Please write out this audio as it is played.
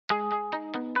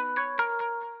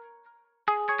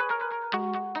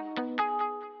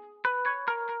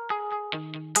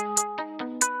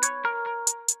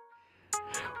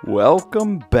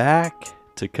Welcome back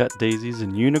to Cut Daisies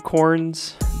and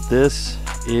Unicorns. This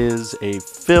is a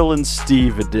Phil and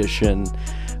Steve edition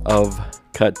of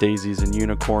Cut Daisies and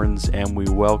Unicorns, and we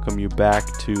welcome you back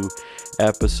to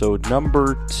episode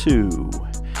number 2.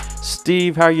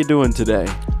 Steve, how you doing today?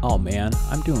 Oh man,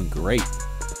 I'm doing great.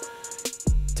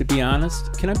 To be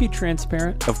honest, can I be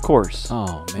transparent? Of course.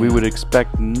 Oh man. We would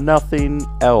expect nothing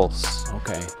else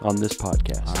Okay. on this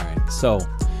podcast. All right. So,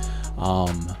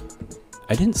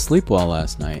 I didn't sleep well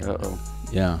last night. Uh-oh.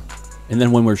 Yeah. And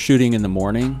then when we're shooting in the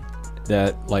morning,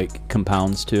 that like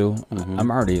compounds too. Mm-hmm. I'm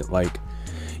already like,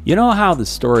 you know how the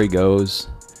story goes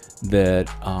that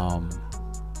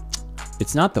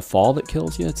it's not the fall that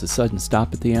kills you, it's a sudden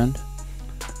stop at the end.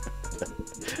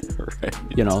 Right.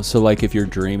 You know, so like if you're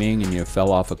dreaming and you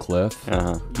fell off a cliff,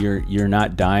 you're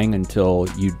not dying until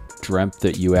you dreamt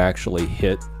that you actually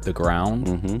hit the ground,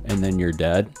 and then you're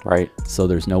dead. Right. So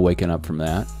there's no waking up from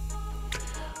that.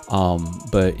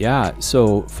 But yeah,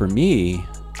 so for me,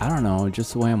 I don't know,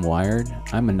 just the way I'm wired,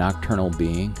 I'm a nocturnal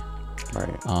being.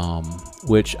 Right.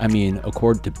 Which, I mean,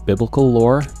 according to biblical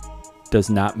lore, does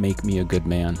not make me a good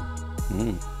man.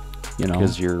 You know?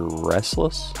 Because you're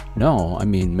restless? No, I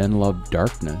mean, men love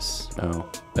darkness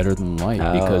better than light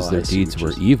because their deeds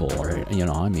were evil. Right. You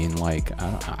know, I mean, like,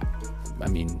 I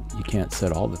mean, you can't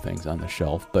set all the things on the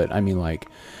shelf, but I mean, like,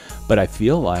 but I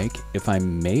feel like if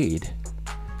I'm made,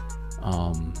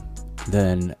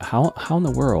 then how in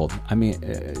the world? I mean,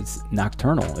 it's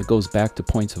nocturnal. It goes back to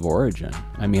points of origin.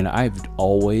 I mean, I've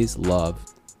always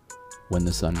loved when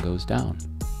the sun goes down.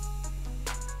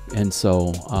 And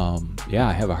so, yeah,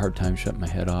 I have a hard time shutting my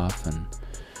head off. And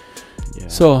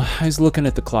so I was looking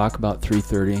at the clock about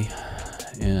 3:30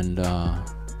 and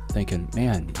thinking,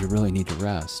 man, you really need to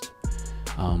rest.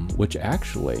 Which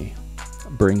actually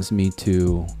brings me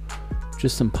to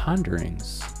just some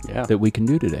ponderings that we can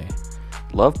do today.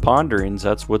 Love ponderings.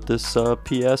 That's what this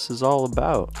PS is all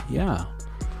about. Yeah.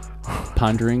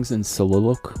 Ponderings and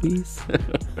soliloquies.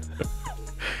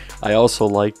 I also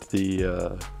liked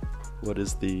the... what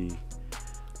is the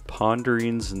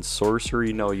ponderings and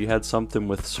sorcery? No, you had something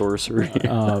with sorcery.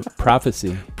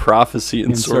 Prophecy. Prophecy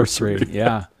and sorcery.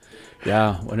 Yeah.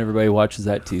 Yeah. When everybody watches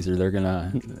that teaser, they're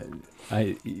gonna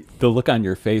the look on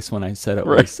your face when I said it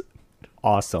was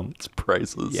awesome. It's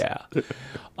priceless. Yeah.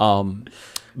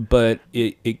 But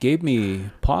it gave me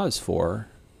pause for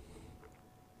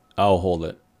hold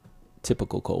it.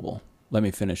 Typical Coble. Let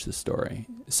me finish the story.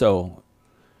 So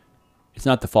it's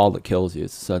not the fall that kills you.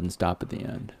 It's a sudden stop at the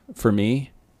end. For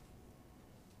me,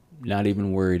 not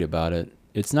even worried about it.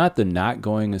 It's not the not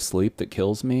going to sleep that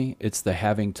kills me. It's the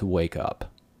having to wake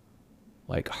up.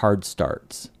 Like hard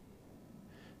starts.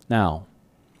 Now,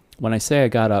 when I say I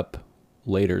got up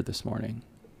later this morning,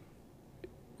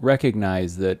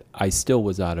 recognize that I still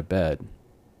was out of bed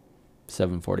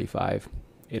 7:45,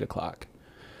 8 o'clock.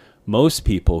 Most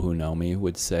people who know me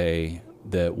would say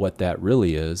that what that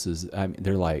really is I mean,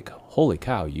 they're like, holy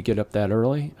cow, you get up that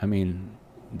early? I mean,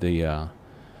 the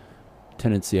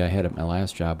tendency I had at my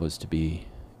last job was to be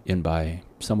in by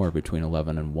somewhere between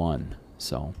 11 and 1.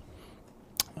 So,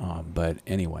 but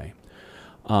anyway,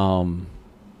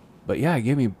 but yeah,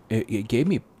 it gave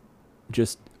me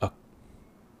just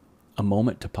a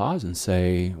moment to pause and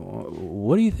say,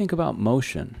 what do you think about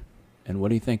motion? And what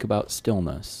do you think about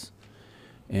stillness?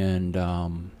 And,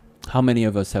 how many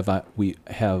of us have we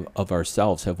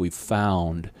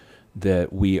found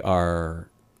that we are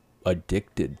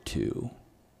addicted to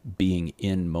being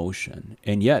in motion?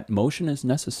 And yet motion is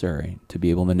necessary to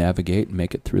be able to navigate and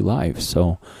make it through life.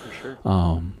 So, For sure.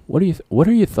 what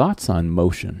are your thoughts on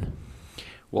motion?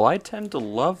 Well, I tend to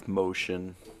love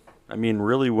motion. I mean,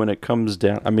 really, when it comes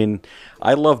down, I mean,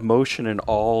 I love motion in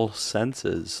all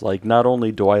senses. Like, not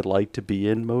only do I like to be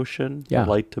in motion, I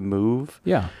like to move.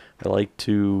 Yeah. I like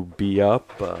to be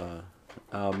up.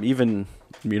 Even,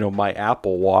 my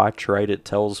Apple Watch, right? It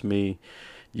tells me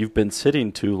you've been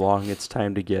sitting too long. It's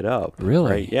time to get up.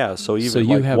 Really? Right? Yeah. So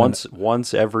even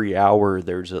once every hour,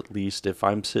 there's at least, if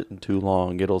I'm sitting too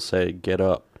long, it'll say, get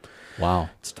up. Wow.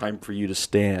 It's time for you to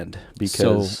stand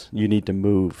because you need to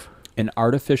move. An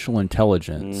artificial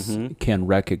intelligence can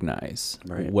recognize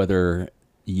whether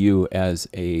you as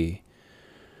a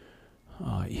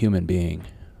human being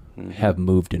have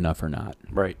moved enough or not.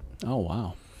 Right. Oh,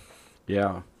 wow.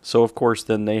 Yeah. So, of course,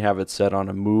 then they have it set on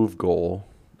a move goal.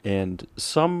 And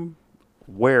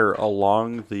somewhere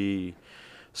along the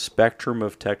spectrum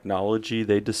of technology,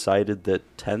 they decided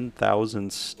that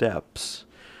 10,000 steps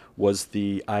was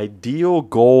the ideal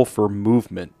goal for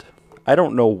movement. I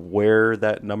don't know where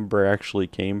that number actually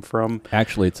came from.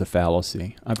 Actually, it's a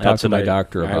fallacy. I've talked to my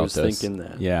doctor about this. I was thinking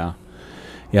that. Yeah.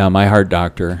 Yeah, my heart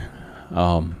doctor,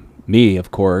 me,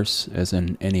 of course, as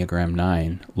an Enneagram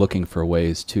 9, looking for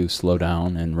ways to slow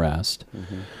down and rest.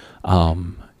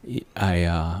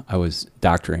 I was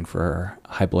doctoring for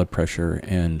high blood pressure,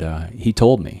 and he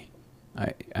told me,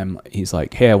 he's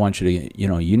like, hey, I want you to,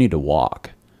 you need to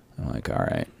walk. I'm like, all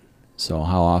right. So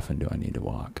how often do I need to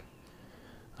walk?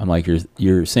 I'm like,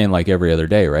 you're saying like every other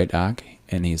day, right, Doc?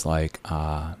 And he's like,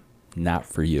 not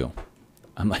for you.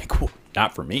 I'm like, well,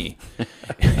 not for me.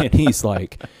 And he's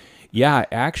like, yeah,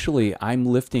 actually, I'm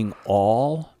lifting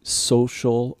all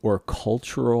social or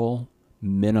cultural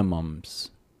minimums.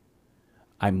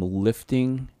 I'm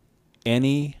lifting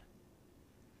any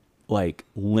like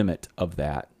limit of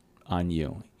that on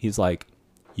you. He's like,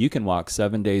 you can walk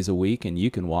 7 days a week and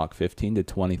you can walk 15 to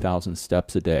 20,000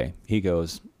 steps a day. He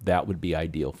goes, that would be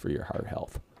ideal for your heart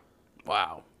health.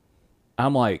 Wow.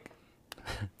 I'm like,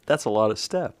 that's a lot of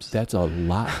steps. That's a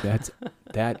lot.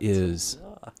 That is,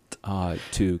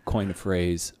 to coin a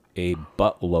phrase, a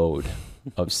buttload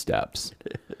of steps.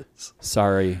 It is.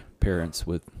 Sorry, parents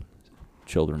with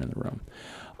children in the room.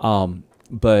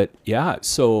 But yeah,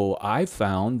 so I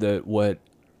found that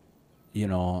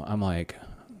I'm like,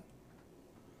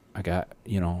 I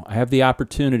have the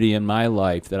opportunity in my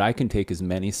life that I can take as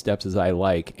many steps as I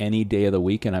like any day of the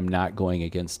week, and I'm not going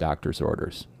against doctor's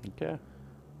orders. Okay.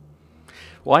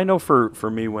 Well, I know for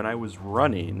me, when I was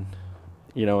running,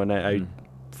 and I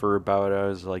for about, I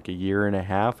was like a year and a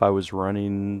half, I was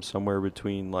running somewhere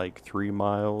between like 3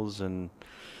 miles and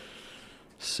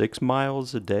 6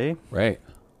 miles a day. Right.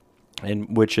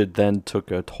 And which it then took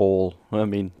a toll. I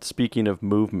mean, speaking of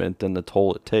movement and the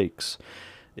toll it takes,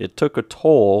 it took a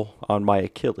toll on my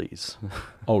Achilles.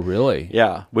 Oh, really?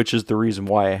 Yeah, which is the reason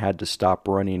why I had to stop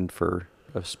running for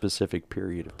a specific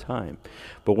period of time.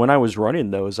 But when I was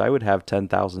running those, I would have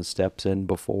 10,000 steps in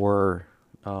before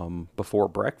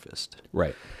breakfast.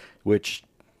 Right. Which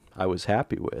I was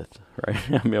happy with, right?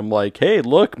 I mean, I'm like, hey,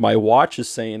 look, my watch is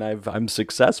saying I'm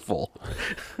successful.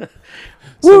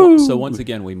 So once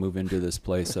again, we move into this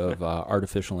place of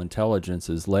artificial intelligence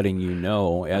is letting you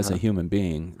know as a human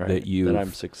being right, that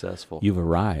I'm successful. You've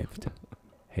arrived.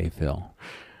 Hey, Phil.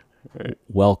 Right.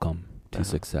 Welcome to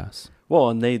success. Well,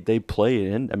 and they play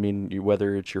it in. I mean,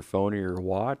 whether it's your phone or your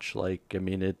watch, like, I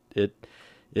mean, it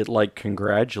like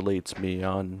congratulates me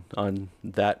on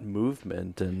that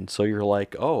movement, and so you're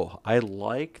like, oh, I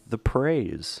like the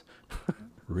praise.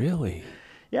 Really?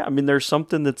 Yeah, I mean, there's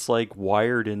something that's like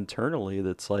wired internally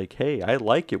that's like, hey, I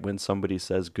like it when somebody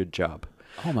says good job.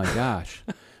 Oh my gosh.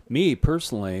 Me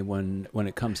personally, when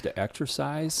it comes to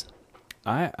exercise,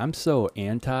 I'm so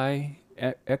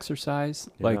anti-exercise.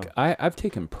 Yeah. Like I've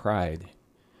taken pride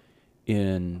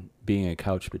in being a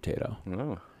couch potato.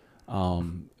 Oh.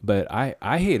 But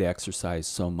I hate exercise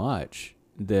so much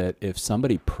that if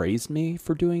somebody praised me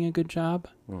for doing a good job,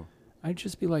 I'd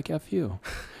just be like, F you.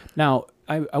 Now,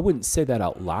 I wouldn't say that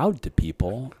out loud to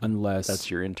people unless that's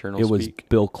your internal it speak. Was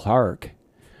Bill Clark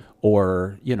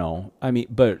or, I mean,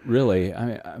 but really,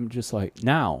 I'm just like,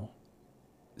 now,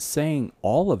 saying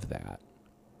all of that,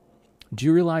 do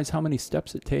you realize how many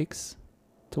steps it takes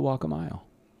to walk a mile?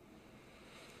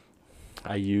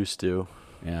 I used to.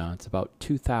 Yeah, it's about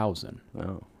 2,000.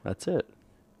 Oh, that's it.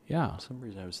 Yeah. For some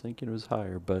reason I was thinking it was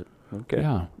higher, but okay.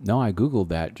 Yeah. No, I Googled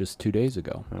that just 2 days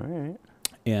ago. All right.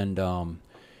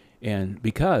 And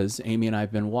because Amy and I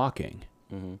have been walking,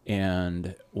 mm-hmm.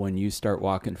 and when you start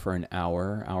walking for an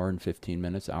hour and 15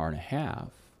 minutes, hour and a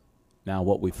half, now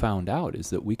what we found out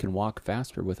is that we can walk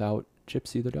faster without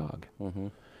Gypsy the dog. Mm-hmm.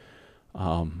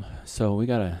 So we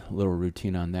got a little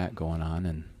routine on that going on,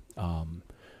 and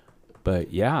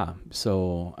but yeah,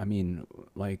 so I mean,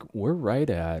 like we're right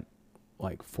at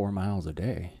like 4 miles a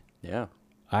day. Yeah.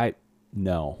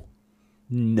 No.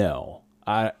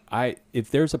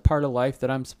 If there's a part of life that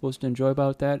I'm supposed to enjoy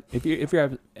about that, if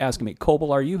you're asking me,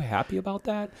 Cobel, are you happy about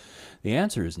that? The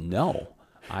answer is no.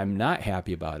 I'm not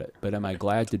happy about it. But am I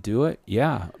glad to do it?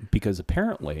 Yeah, because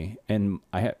apparently, and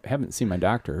I haven't seen my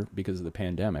doctor because of the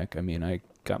pandemic. I mean, I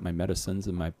got my medicines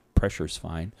and my pressure's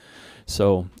fine.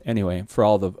 So anyway, for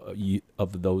all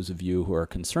of those of you who are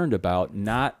concerned about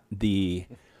not the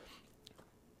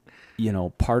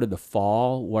part of the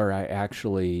fall where I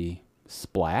actually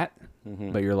splat,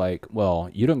 mm-hmm. but you're like, well,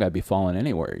 you don't got to be falling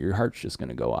anywhere. Your heart's just going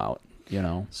to go out,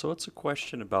 So it's a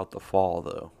question about the fall,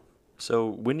 though. So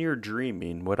when you're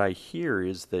dreaming, what I hear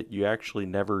is that you actually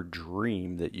never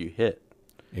dream that you hit.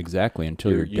 Exactly,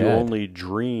 until you're dead. You only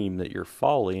dream that you're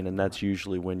falling, and that's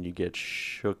usually when you get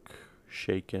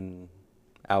shaken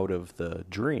out of the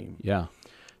dream. Yeah.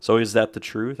 So is that the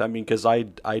truth? I mean, because I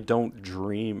don't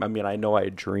dream. I mean, I know I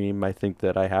dream. I think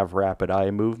that I have rapid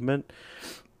eye movement.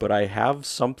 but I have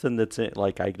something that's in,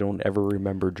 like, I don't ever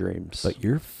remember dreams. But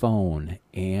your phone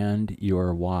and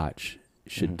your watch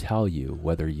should tell you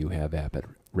whether you have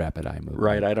rapid eye movement.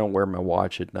 Right, I don't wear my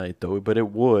watch at night, though, but it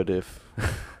would if...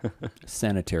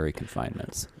 Sanitary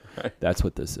confinements. Right. That's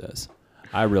what this is.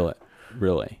 I really.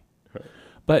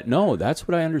 But no, that's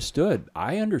what I understood.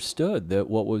 I understood that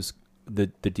what was the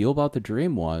deal about the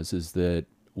dream is that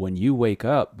when you wake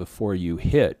up before you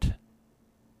hit,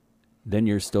 then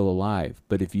you're still alive.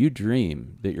 But if you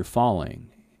dream that you're falling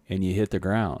and you hit the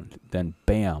ground, then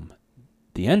bam,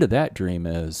 the end of that dream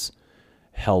is,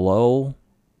 hello,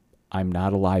 I'm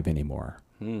not alive anymore.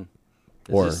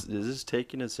 Is this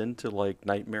taking us into, like,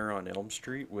 Nightmare on Elm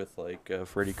Street with, like,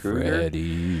 Freddy Krueger?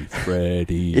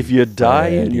 Freddy. If you die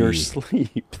in your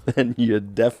sleep, then you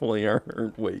definitely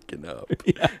aren't waking up.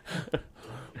 Yeah.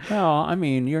 Well, I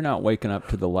mean, you're not waking up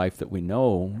to the life that we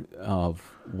know of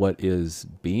what is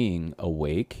being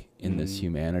awake in this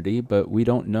humanity, but we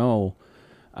don't know.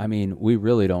 I mean, we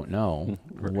really don't know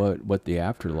what the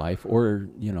afterlife, or,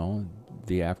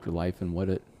 the afterlife and what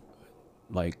it,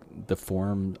 like, the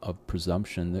form of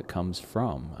presumption that comes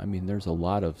from. I mean, there's a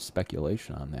lot of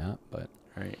speculation on that, but...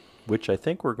 Right. Which I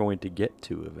think we're going to get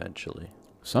to eventually.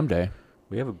 Someday.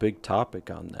 We have a big topic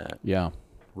on that. Yeah.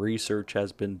 Research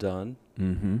has been done.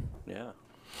 Mm-hmm. Yeah.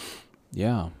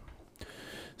 Yeah.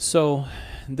 So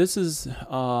this is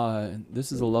a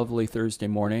lovely Thursday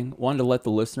morning. Wanted to let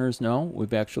the listeners know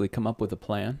we've actually come up with a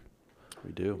plan.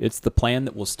 We do. It's the plan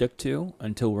that we'll stick to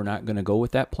until we're not going to go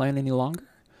with that plan any longer.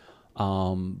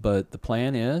 But the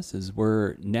plan is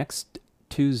we're next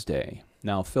Tuesday.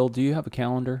 Now, Phil, do you have a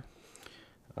calendar?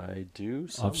 I do.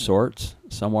 Of sorts,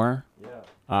 somewhere?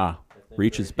 Yeah.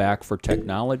 Reaches back for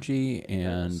technology,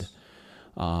 and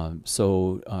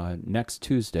so next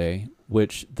Tuesday,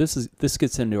 which this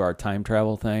gets into our time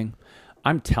travel thing.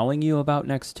 I'm telling you about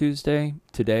next Tuesday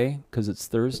today because it's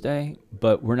Thursday,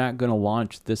 but we're not going to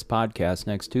launch this podcast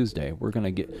next Tuesday.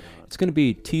 It's going to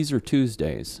be Teaser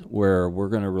Tuesdays, where we're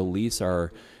going to release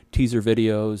our teaser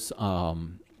videos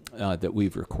that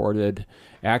we've recorded.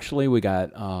 Actually, we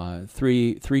got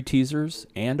three teasers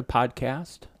and a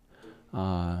podcast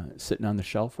sitting on the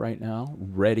shelf right now,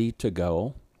 ready to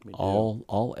go,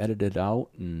 all edited out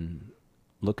and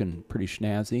looking pretty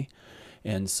snazzy.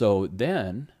 And so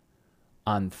then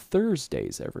on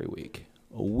Thursdays every week,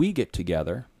 we get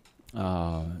together,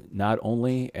 not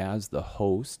only as the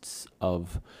hosts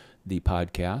of the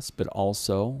podcast, but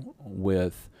also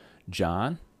with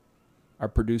John, our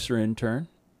producer intern.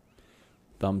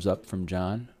 Thumbs up from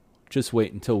John. Just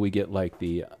wait until we get, like,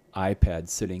 the iPad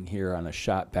sitting here on a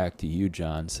shot back to you,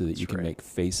 John, so that you can make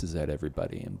faces at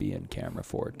everybody and be in camera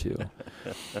for it too.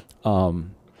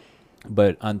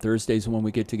 But on Thursdays when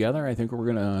we get together, I think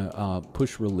we're going to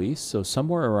push release. So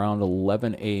somewhere around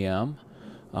 11 a.m.,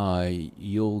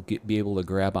 you'll be able to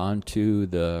grab onto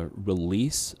the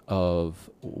release of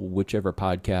whichever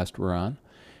podcast we're on.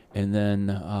 And then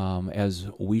as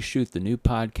we shoot the new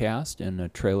podcast and a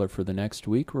trailer for the next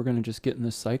week, we're going to just get in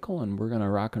this cycle and we're going to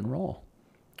rock and roll.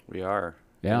 We are.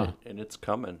 Yeah. And it's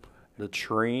coming. The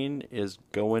train is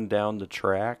going down the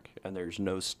track, and there's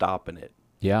no stopping it.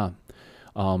 Yeah.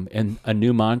 And a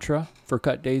new mantra for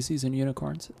Cut Daisies and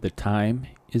Unicorns: the time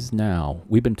is now.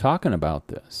 We've been talking about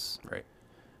this. Right.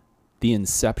 The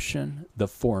inception, the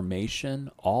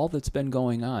formation, all that's been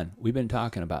going on, we've been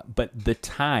talking about. But the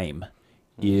time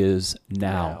is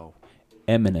now.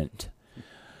 Imminent.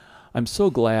 I'm so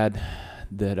glad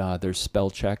that there's spell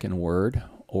check in Word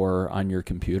or on your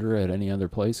computer at any other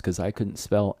place, because I couldn't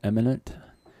spell imminent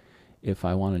if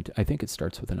I wanted to. I think it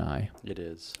starts with an I. It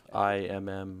is.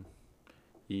 IMMENENT.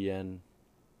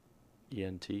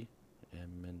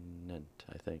 Eminent,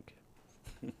 I think.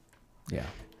 Yeah.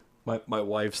 My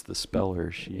wife's the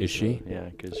speller. Is she? Yeah,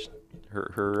 because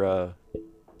her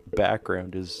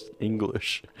background is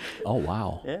English. Oh,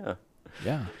 wow. Yeah.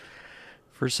 Yeah.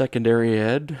 For secondary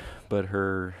ed, but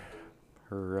her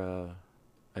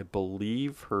I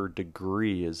believe her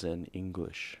degree is in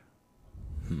English.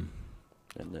 And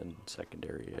then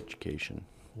secondary education.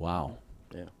 Wow.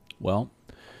 Yeah. Well,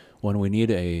 when we need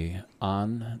a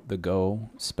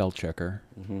on-the-go spell checker,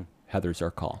 Heather's our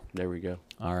call. There we go.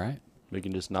 All right. We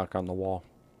can just knock on the wall.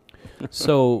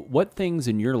 So what things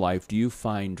in your life do you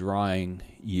find drawing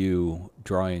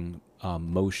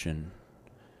motion,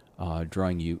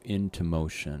 drawing you into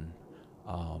motion?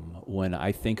 When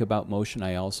I think about motion,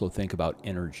 I also think about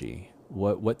energy.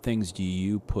 What things do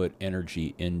you put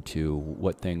energy into?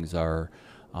 What things are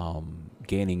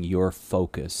gaining your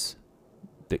focus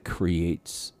that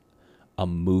creates a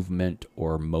movement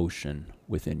or motion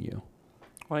within you?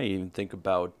 I even think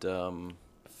about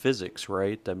physics,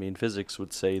 right? I mean, physics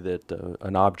would say that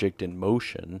an object in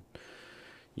motion,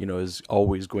 is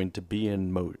always going to be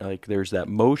in like there's that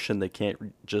motion that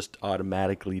can't just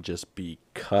automatically just be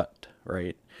cut,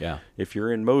 right? Yeah. If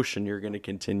you're in motion, you're going to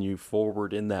continue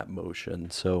forward in that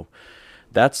motion. So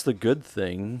that's the good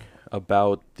thing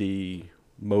about the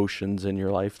motions in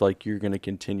your life. Like, you're going to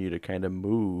continue to kind of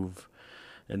move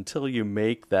until you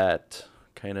make that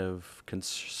kind of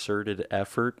concerted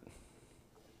effort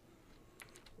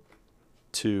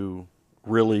to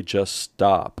really just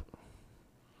stop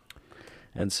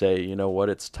and say, you know what,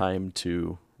 it's time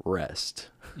to rest.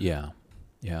 Yeah.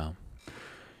 Yeah.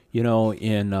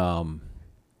 In, I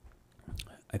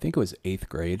think it was 8th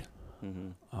grade,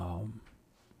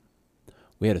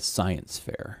 we had a science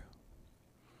fair,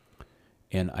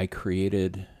 and I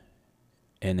created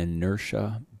an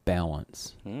inertia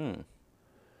balance.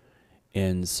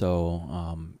 And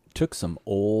so took some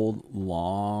old,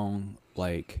 long,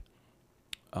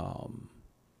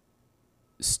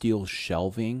 steel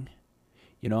shelving.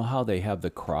 You know how they have the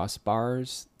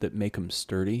crossbars that make them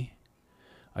sturdy?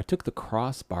 I took the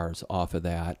crossbars off of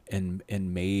that and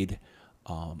made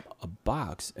a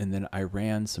box, and then I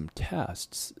ran some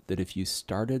tests that if you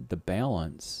started the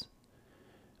balance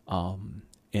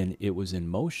and it was in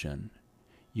motion,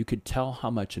 you could tell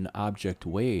how much an object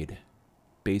weighed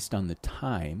based on the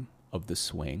time of the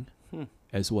swing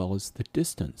as well as the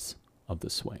distance of the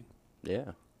swing.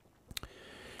 Yeah.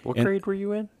 What grade were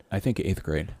you in? I think 8th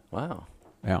grade. Wow.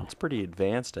 Yeah. It's pretty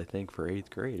advanced, I think, for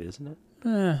 8th grade, isn't it?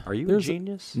 Are you a There's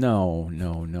genius? No.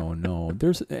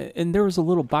 There was a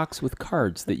little box with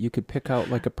cards that you could pick out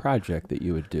like a project that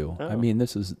you would do. Oh. I mean,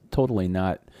 this is totally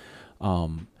not.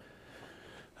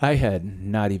 I had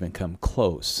not even come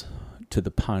close to the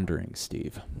pondering,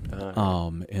 Steve.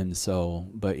 And so,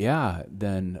 but yeah,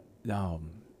 then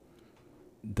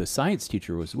the science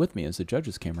teacher was with me as the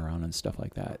judges came around and stuff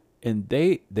like that, and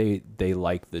they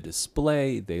liked the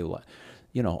display. They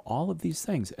all of these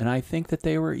things. And I think that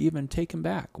they were even taken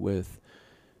back with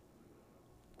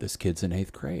this kid's in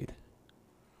 8th grade.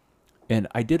 And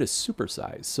I did a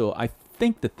supersize. So I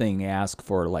think the thing asked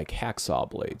for like hacksaw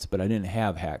blades, but I didn't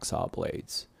have hacksaw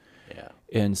blades. Yeah.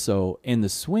 And so, and the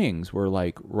swings were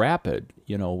like rapid,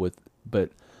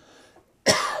 but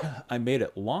I made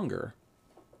it longer.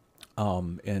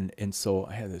 And so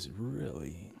I had this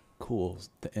really cool,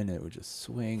 and it would just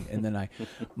swing. And then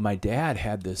my dad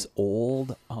had this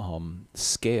old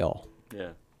scale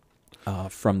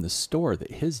from the store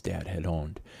that his dad had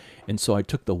owned, and so I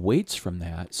took the weights from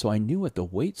that, so I knew what the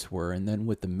weights were, and then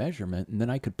with the measurement, and then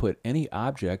I could put any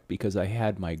object, because I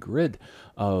had my grid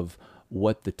of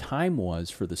what the time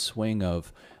was for the swing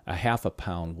of a half a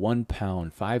pound, 1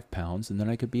 pound, 5 pounds, and then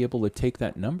I could be able to take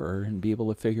that number and be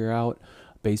able to figure out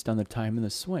based on the time in the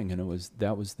swing, and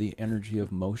that was the energy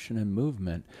of motion and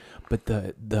movement. But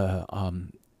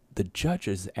the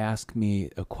judges asked me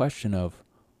a question of,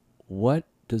 what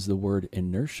does the word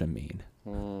inertia mean?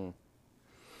 And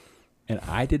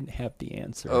I didn't have the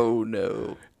answer. Oh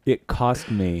no! It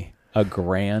cost me a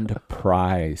grand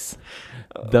prize.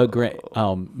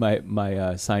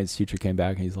 My science teacher came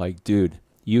back and he's like, "Dude,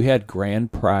 you had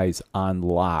grand prize on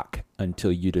lock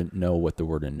until you didn't know what the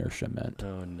word inertia meant."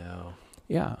 Oh no!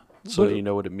 Yeah. So do you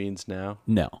know what it means now?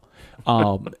 No.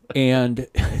 And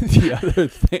the other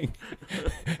thing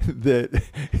that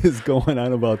is going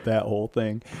on about that whole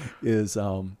thing is,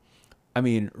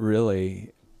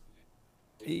 really,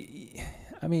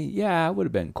 yeah, it would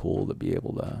have been cool to be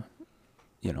able to,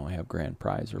 have grand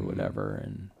prize or whatever.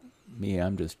 And me,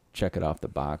 I'm just check it off the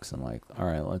box and like, all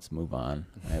right, let's move on.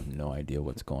 I have no idea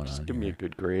what's going on. Just give me a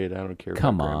good grade. I don't care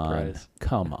Come about on. grand prize.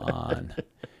 Come on.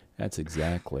 That's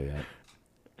exactly it.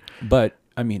 But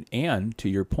and to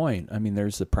your point,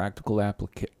 there's the practical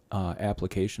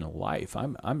application of life.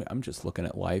 I'm just looking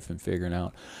at life and figuring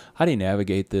out, how do you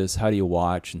navigate this? How do you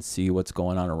watch and see what's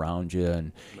going on around you,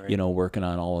 and right. Working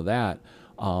on all of that.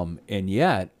 And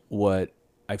yet, what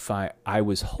I find, I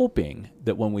was hoping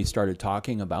that when we started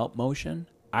talking about motion,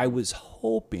 I was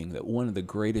hoping that one of the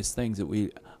greatest things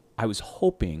that I was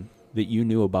hoping that you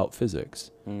knew about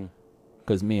physics.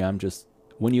 Because me, I'm just,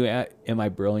 when you am I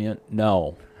brilliant?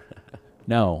 No.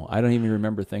 No, I don't even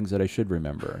remember things that I should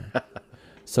remember.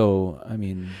 So,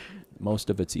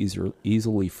 most of it's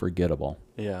easily forgettable.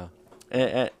 Yeah.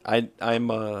 And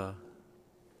I'm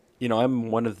I'm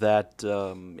one of that,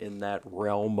 in that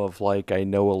realm of like, I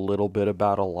know a little bit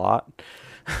about a lot.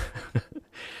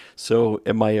 So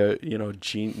am I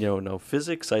no,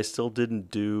 physics I still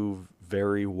didn't do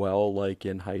very well like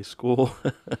in high school,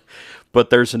 but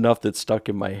there's enough that's stuck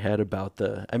in my head about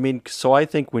so I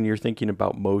think when you're thinking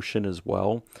about motion as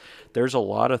well, there's a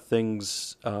lot of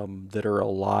things that are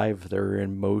alive, that are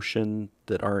in motion,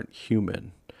 that aren't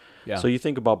human. Yeah. So you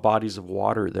think about bodies of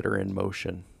water that are in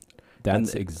motion.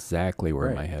 That's exactly where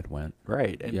right. my head went.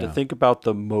 Right. And Yeah. to think about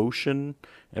the motion,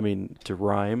 to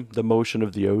rhyme, the motion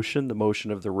of the ocean, the motion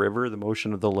of the river, the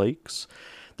motion of the lakes,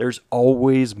 there's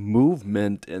always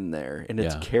movement in there, and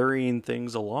it's Yeah. carrying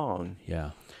things along.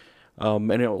 Yeah. I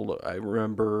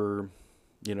remember,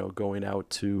 going out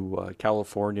to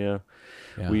California.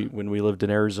 Yeah. When we lived in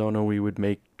Arizona, we would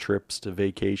make trips to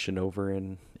vacation over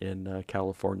in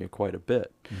California quite a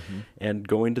bit. Mm-hmm. And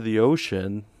going to the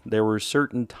ocean, there were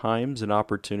certain times and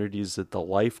opportunities that the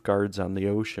lifeguards on the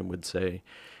ocean would say,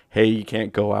 hey, you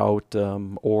can't go out,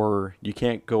 or you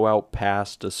can't go out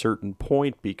past a certain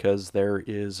point because there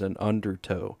is an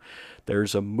undertow.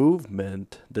 There's a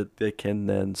movement that they can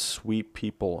then sweep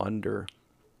people under.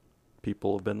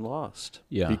 People have been lost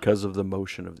because of the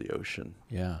motion of the ocean.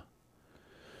 Yeah.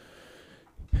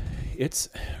 It's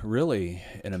really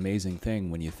an amazing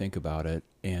thing when you think about it.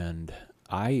 And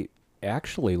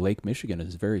Lake Michigan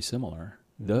is very similar.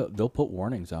 They'll put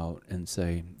warnings out and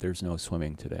say there's no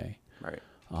swimming today. Right.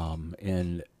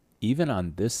 And even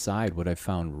on this side, what I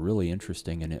found really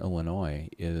interesting in Illinois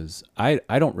is I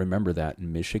don't remember that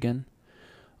in Michigan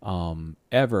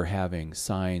ever having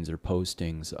signs or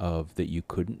postings of that you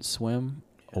couldn't swim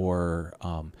or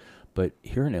but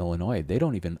here in Illinois, they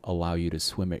don't even allow you to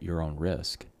swim at your own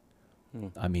risk.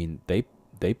 I mean,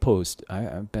 they post,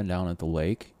 I've been down at the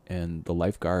lake, and the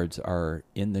lifeguards are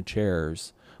in the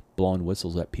chairs blowing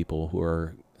whistles at people who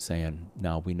are saying,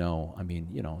 now we know,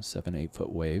 7-8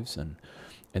 foot waves, and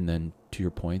then to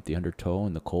your point, the undertow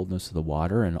and the coldness of the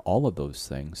water and all of those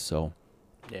things. So,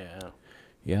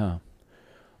 yeah.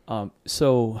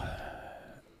 So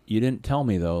you didn't tell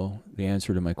me, though, the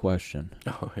answer to my question.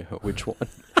 Oh, yeah. Which one?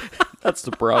 That's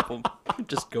the problem.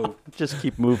 Just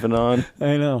keep moving on.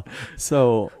 I know.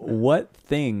 So what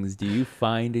things do you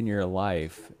find in your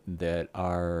life that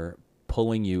are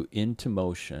pulling you into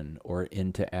motion or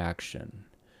into action?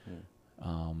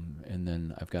 And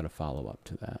then I've got a follow-up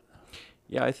to that.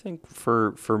 Yeah, I think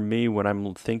for me, when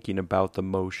I'm thinking about the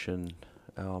motion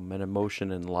and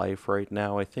emotion in life right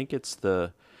now, I think it's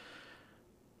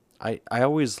I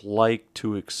always like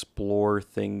to explore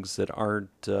things that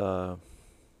aren't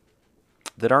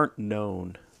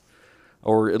known,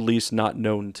 or at least not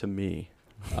known to me.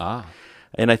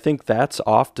 And I think that's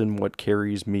often what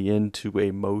carries me into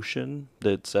a motion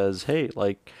that says, hey,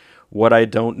 like, what I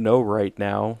don't know right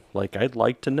now, like, I'd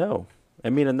like to know.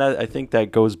 And I think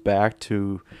that goes back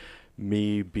to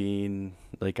me being,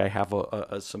 like, I have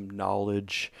some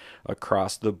knowledge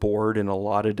across the board in a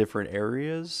lot of different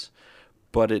areas,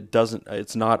 but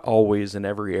it's not always in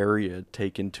every area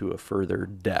taken to a further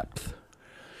depth.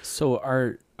 So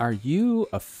are you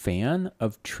a fan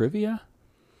of trivia?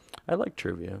 I like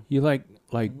trivia. You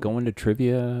like going to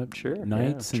trivia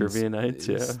nights? Yeah. Trivia nights,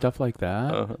 yeah. Stuff like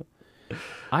that? Uh-huh.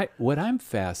 What I'm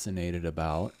fascinated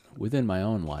about within my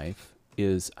own life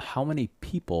is how many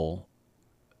people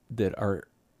that are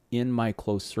in my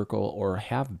close circle or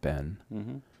have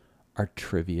been are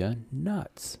trivia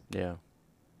nuts. Yeah.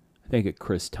 I think of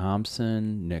Chris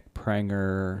Thompson, Nick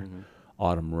Prenger,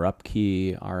 Autumn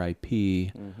Rupke,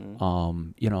 R.I.P.,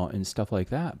 and stuff like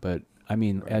that. But,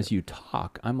 as you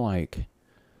talk, I'm like,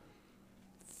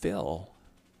 Phil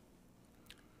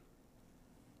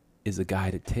is a guy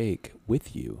to take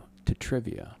with you to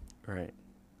trivia. Right.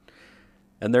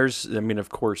 And there's, of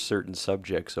course, certain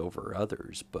subjects over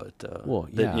others, but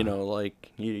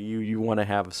like you want to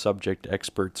have subject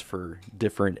experts for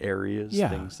different areas,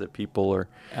 things that people are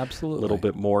absolutely a little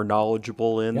bit more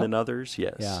knowledgeable in than others.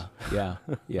 Yes.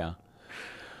 Yeah.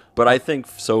 But I think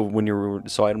so.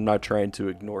 So I'm not trying to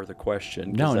ignore the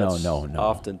question. No.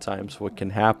 Oftentimes, what can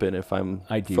happen if I'm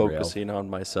focusing on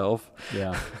myself.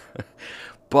 Yeah.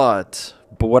 But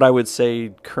what I would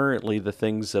say currently, the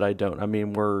things that I don't,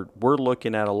 we're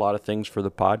looking at a lot of things for the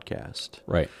podcast.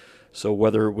 Right. So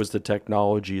whether it was the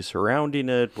technology surrounding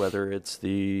it, whether it's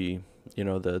the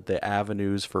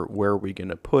avenues for where are we going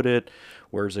to put it,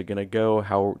 where's it going to go,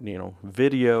 how,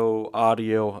 video,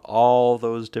 audio, all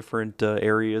those different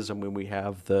areas. We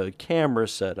have the camera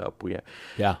set up.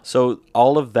 So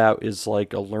all of that is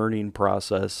like a learning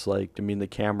process. Like, the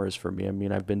cameras for me,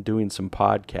 I've been doing some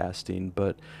podcasting,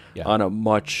 but on a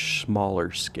much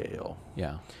smaller scale.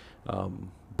 Yeah.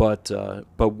 But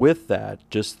with that,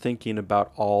 just thinking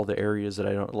about all the areas that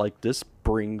I don't like, this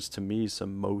brings to me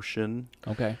some motion.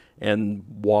 Okay. And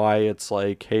why it's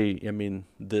like, hey,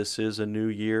 this is a new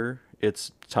year,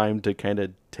 it's time to kind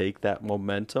of take that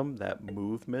momentum, that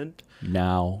movement.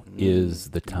 Now is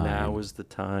the time. Now is the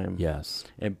time. Yes.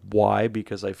 And why?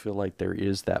 Because I feel like there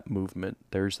is that movement.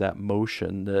 There's that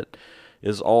motion that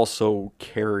is also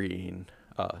carrying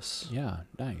us. Yeah,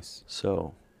 nice.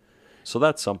 So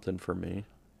that's something for me.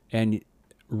 And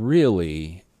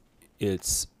really,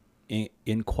 it's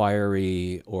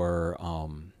inquiry, or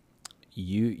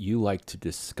you like to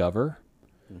discover.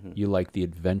 You like the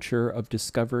adventure of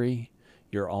discovery.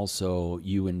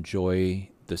 You enjoy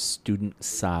the student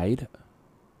side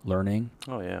learning.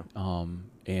 Oh, yeah.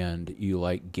 And you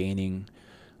like gaining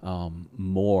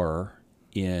more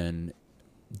in.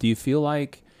 Do you feel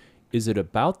like, is it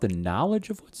about the knowledge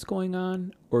of what's going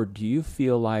on, or do you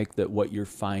feel like that what you're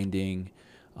finding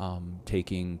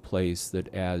taking place,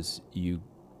 that as you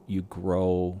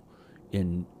grow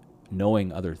in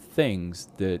knowing other things,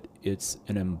 that it's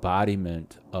an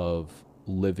embodiment of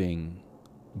living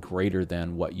greater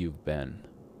than what you've been?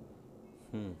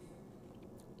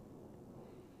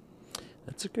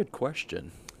 That's a good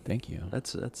question. Thank you.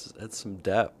 That's some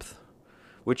depth,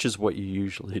 which is what you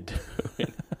usually do.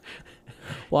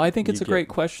 Well, I think it's a great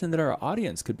question that our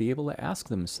audience could be able to ask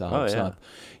themselves. Oh,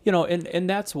 yeah. And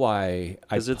that's why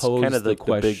I posed it's kind of the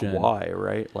question. The big why,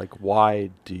 right? Like,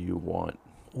 why do you want?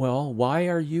 Well, why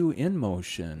are you in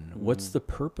motion? What's the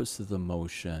purpose of the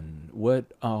motion?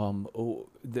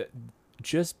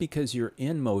 Just because you're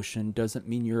in motion doesn't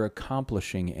mean you're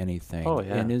accomplishing anything. Oh,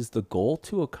 yeah. And is the goal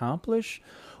to accomplish,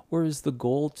 or is the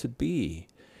goal to be?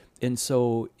 And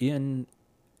so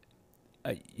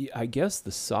I guess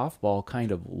the softball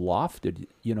kind of lofted,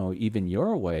 even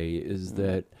your way, is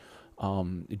that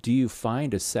do you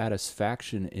find a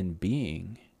satisfaction in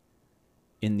being,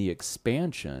 in the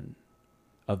expansion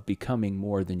of becoming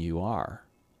more than you are?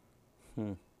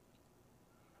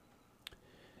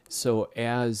 So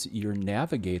as you're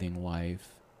navigating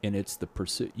life, and it's the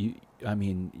pursuit,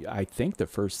 I think the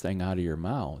first thing out of your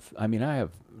mouth, I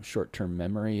have a short-term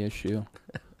memory issue.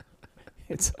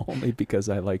 It's only because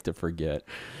I like to forget,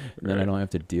 and then I don't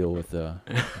have to deal with the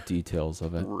details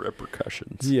of it.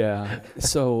 Repercussions. Yeah.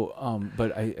 So,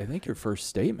 but I think your first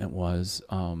statement was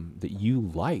that you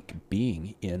like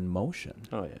being in motion.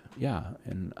 Oh, yeah. Yeah.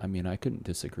 And I couldn't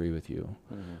disagree with you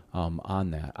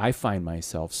on that. I find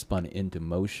myself spun into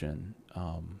motion,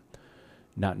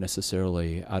 not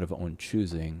necessarily out of own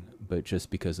choosing, but just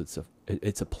because it's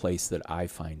a place that I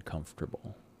find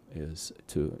comfortable, is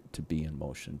to be in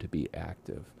motion, to be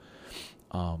active.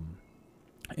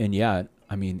 And yeah,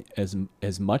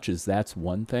 as much as that's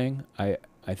one thing, I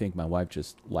think my wife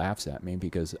just laughs at me,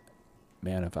 because,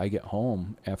 man, if I get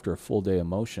home after a full day of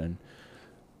motion,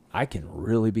 I can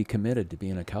really be committed to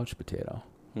being a couch potato.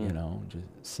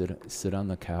 Just sit on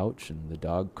the couch, and the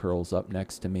dog curls up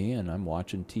next to me, and I'm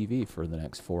watching TV for the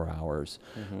next 4 hours,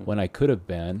 when I could have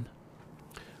been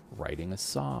writing a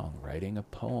song, writing a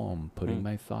poem, putting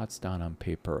my thoughts down on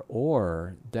paper.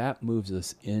 Or that moves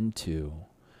us into,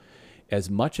 as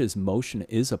much as motion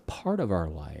is a part of our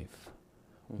life,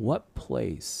 what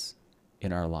place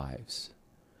in our lives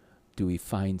do we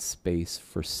find space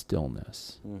for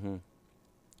stillness?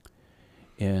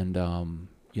 And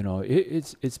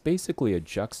it's basically a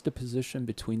juxtaposition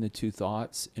between the two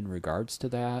thoughts in regards to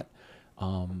that.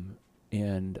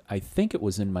 And I think it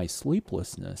was in my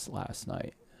sleeplessness last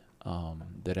night,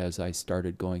 that as I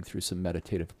started going through some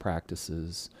meditative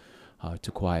practices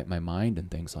to quiet my mind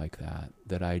and things like that,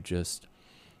 that I just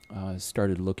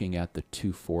started looking at the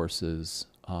two forces.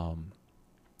 And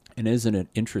isn't it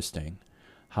interesting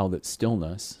how that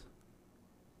stillness,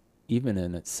 even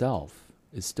in itself,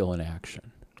 is still an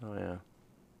action? Oh, yeah.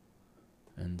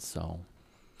 And so...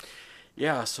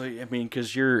 Yeah, so,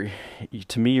 because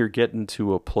to me, you're getting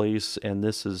to a place, and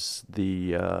this is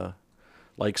the,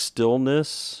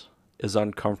 stillness is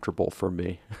uncomfortable for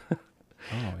me,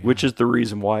 which is the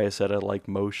reason why I said I like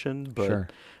motion. But, Sure.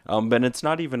 And it's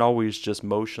not even always just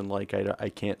motion. Like, I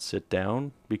can't sit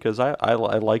down, because I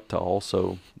like to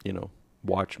also,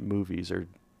 watch movies or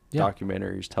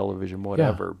documentaries, television,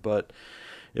 whatever. But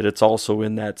it's also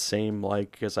in that same,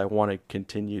 because I want to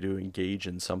continue to engage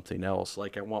in something else.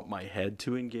 Like, I want my head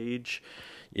to engage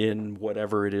in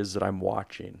whatever it is that I'm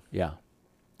watching. Yeah.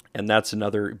 And that's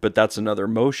another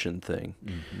motion thing.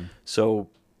 So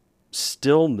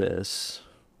stillness,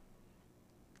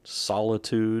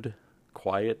 solitude,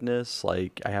 quietness,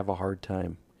 I have a hard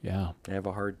time. Yeah. I have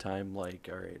a hard time, all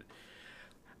right,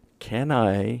 can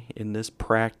I, in this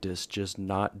practice, just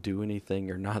not do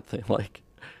anything or not think?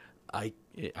 I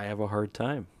have a hard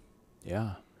time.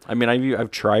 Yeah.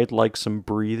 I've tried some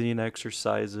breathing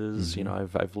exercises.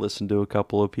 I've listened to a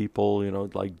couple of people,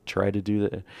 try to do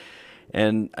that.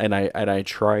 And I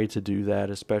try to do that,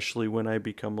 especially when I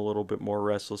become a little bit more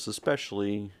restless,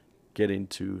 especially getting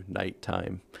to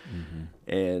nighttime,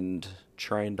 and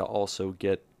trying to also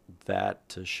get that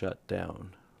to shut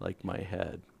down, like my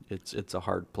head. It's a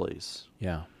hard place.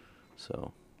 Yeah.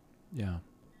 So Yeah.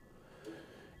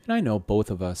 And I know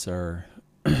both of us are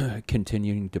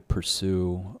continuing to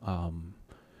pursue,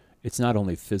 it's not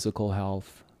only physical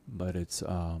health, but it's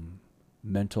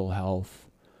mental health,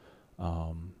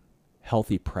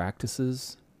 healthy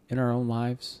practices in our own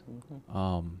lives.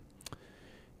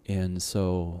 And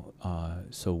so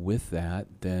with that,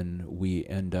 then we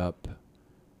end up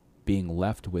being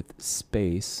left with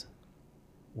space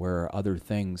where other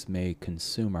things may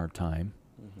consume our time.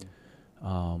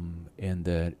 And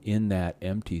that in that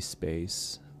empty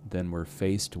space, then we're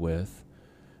faced with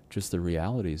just the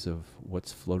realities of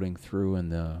what's floating through in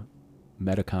the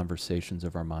meta conversations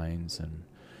of our minds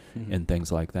and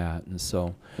things like that. And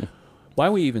so why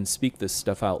we even speak this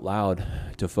stuff out loud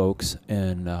to folks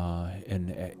and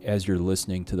as you're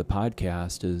listening to the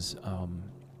podcast is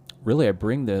really I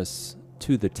bring this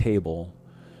to the table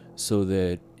so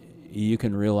that you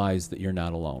can realize that you're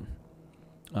not alone.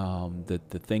 That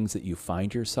the things that you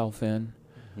find yourself in,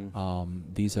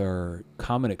 these are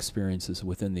common experiences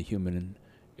within the human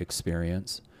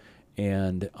experience,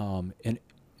 and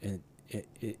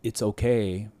it's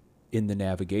okay in the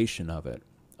navigation of it.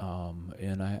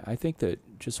 And I think that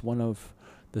just one of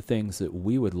the things that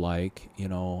we would like,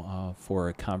 for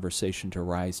a conversation to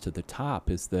rise to the top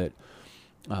is that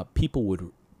people would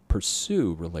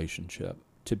pursue relationship,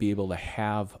 to be able to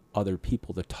have other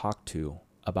people to talk to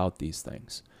about these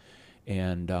things,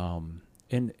 and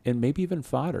maybe even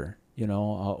fodder.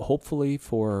 Hopefully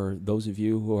for those of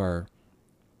you who are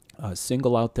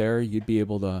single out there, you'd be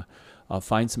able to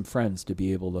find some friends to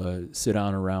be able to sit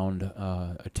down around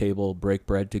a table, break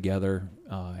bread together,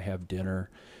 have dinner,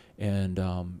 and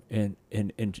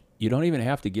you don't even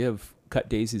have to give Cut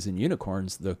Daisies and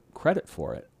Unicorns the credit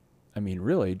for it. I mean,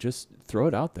 really, just throw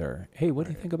it out there. Hey, what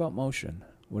do you think about motion?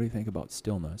 What do you think about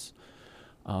stillness?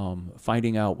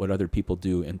 Finding out what other people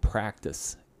do in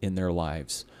practice in their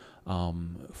lives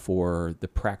for the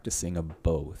practicing of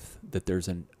both, that there's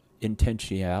an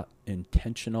intentional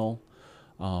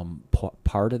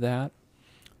part of that.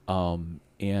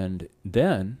 And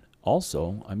then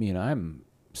also, I mean, I'm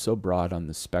so broad on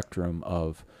the spectrum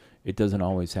of it doesn't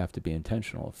always have to be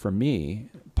intentional. For me,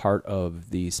 part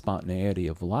of the spontaneity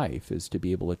of life is to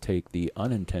be able to take the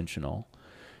unintentional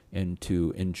and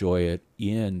to enjoy it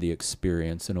in the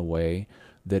experience in a way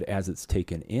that as it's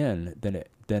taken in,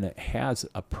 then it has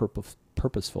a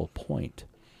purposeful point.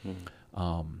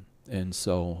 And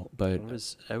so, but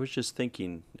I was just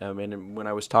thinking, I mean, when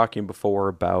I was talking before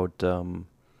about,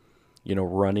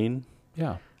 running,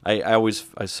 yeah,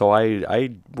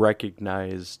 I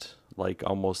recognized like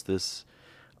almost this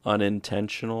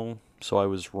unintentional. So I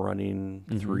was running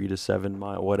 3 to 7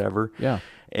 miles, whatever. Yeah.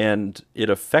 And it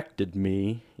affected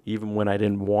me even when I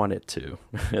didn't want it to.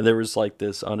 And there was like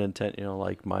this unintentional,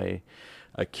 like my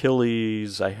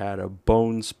Achilles, I had a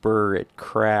bone spur, it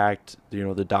cracked.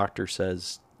 The doctor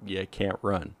says, yeah, I can't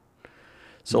run.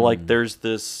 So like there's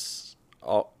this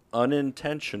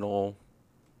unintentional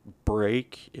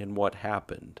break in what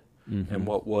happened and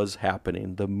what was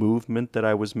happening, the movement that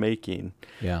I was making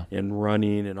and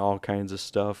running and all kinds of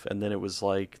stuff. And then it was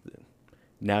like,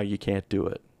 now you can't do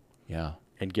it. Yeah.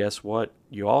 And guess what?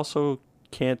 You also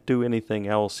can't do anything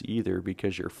else either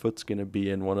because your foot's going to be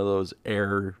in one of those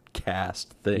air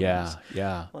cast things. Yeah.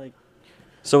 Yeah.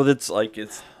 So that's like,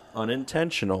 it's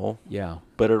unintentional. Yeah.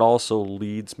 But it also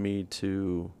leads me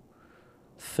to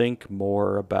think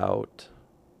more about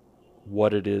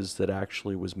what it is that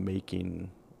actually was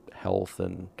making health.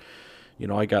 And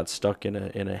I got stuck in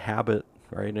a habit,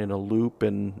 right, in a loop,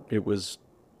 and it was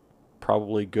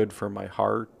probably good for my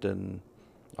heart and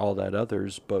all that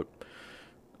others, but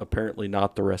apparently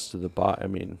not the rest of the body. I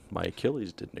mean, my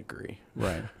Achilles didn't agree.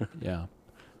 Right. Yeah.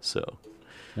 So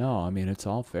no, I mean, it's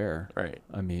all fair. Right.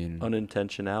 I mean,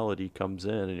 unintentionality comes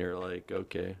in and you're like,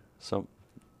 okay,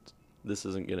 this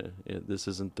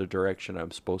isn't the direction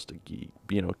I'm supposed to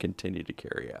continue to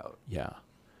carry out. Yeah.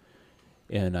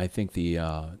 And I think the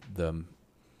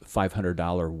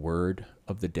 $500 word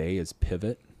of the day is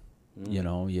pivot.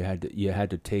 You had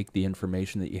to take the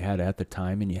information that you had at the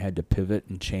time and you had to pivot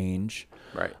and change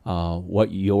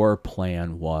what your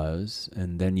plan was,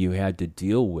 and then you had to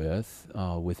deal with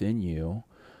within you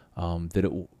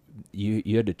that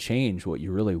you had to change what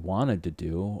you really wanted to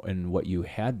do and what you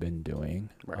had been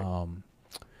doing. Right.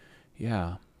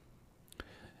 Yeah.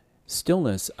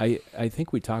 Stillness, I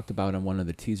think we talked about in one of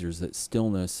the teasers that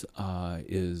stillness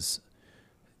is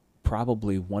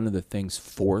probably one of the things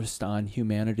forced on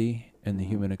humanity and the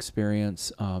human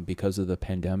experience because of the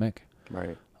pandemic.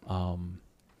 Right.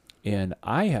 And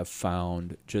I have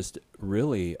found just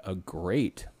really a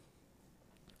great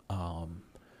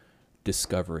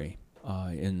discovery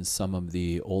in some of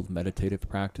the old meditative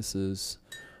practices,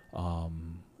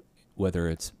 whether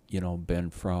it's, been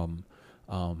from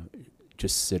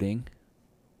just sitting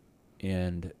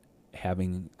and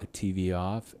having the TV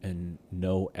off and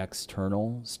no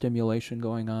external stimulation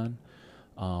going on.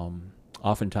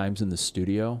 Oftentimes in the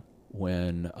studio,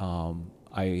 when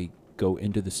I go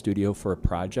into the studio for a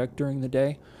project during the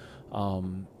day,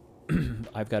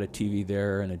 I've got a TV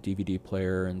there and a DVD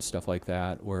player and stuff like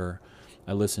that where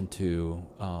I listen to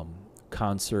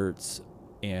concerts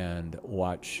and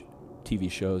watch TV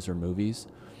shows or movies.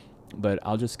 But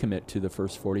I'll just commit to the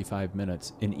first 45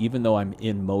 minutes. And even though I'm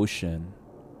in motion,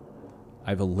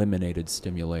 I've eliminated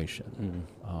stimulation.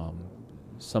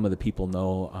 Some of the people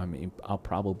know I'll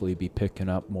probably be picking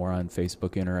up more on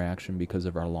Facebook interaction because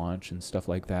of our launch and stuff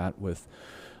like that with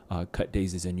Cut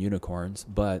Daisies and Unicorns.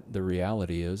 But the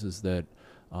reality is that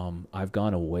I've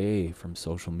gone away from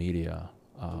social media,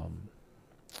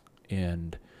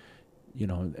 and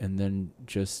then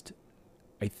just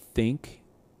I think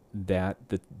that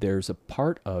there's a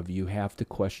part of you have to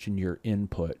question your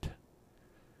input.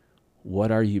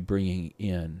 What are you bringing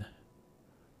in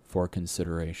for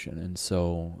consideration? And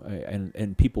so,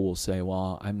 and people will say,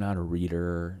 well, I'm not a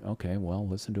reader. Okay, well,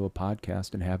 listen to a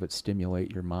podcast and have it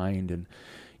stimulate your mind and,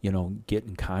 get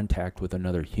in contact with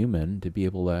another human to be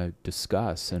able to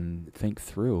discuss and think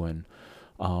through. And,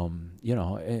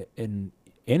 and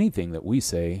anything that we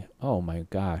say, oh my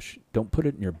gosh, don't put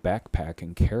it in your backpack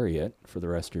and carry it for the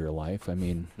rest of your life. I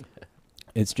mean,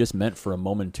 it's just meant for a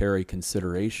momentary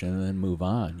consideration and then move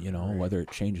on, Right. Whether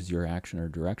it changes your action or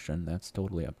direction, that's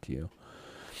totally up to you.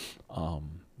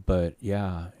 But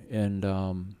yeah, and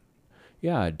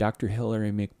Dr.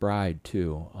 Hilary McBride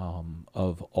too,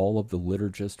 of all of the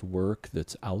liturgist work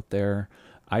that's out there,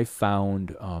 I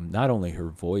found not only her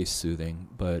voice soothing,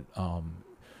 but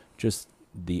just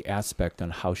the aspect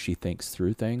on how she thinks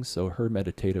through things. So her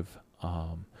meditative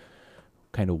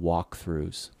kind of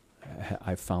walkthroughs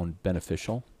I found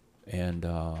beneficial and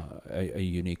a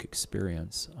unique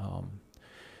experience.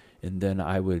 And then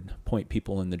I would point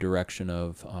people in the direction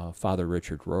of Father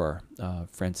Richard Rohr,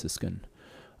 Franciscan,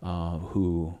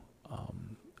 who,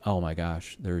 oh my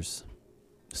gosh, there's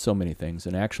so many things.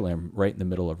 And actually, I'm right in the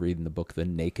middle of reading the book, The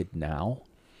Naked Now,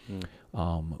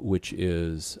 which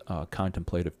is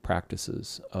contemplative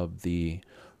practices of the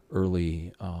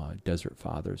early desert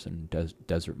fathers and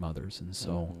desert mothers. And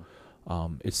so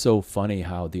it's so funny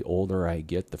how the older I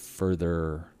get, the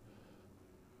further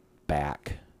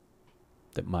back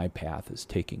that my path is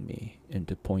taking me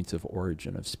into points of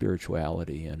origin of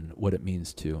spirituality and what it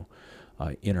means to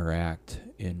interact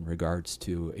in regards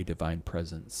to a divine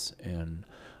presence and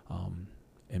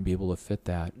be able to fit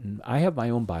that. And I have my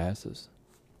own biases,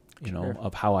 Sure.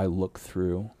 of how I look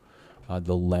through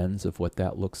the lens of what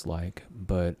that looks like,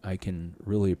 but I can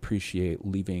really appreciate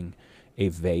leaving a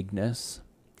vagueness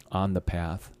on the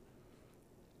path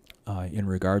in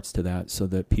regards to that, so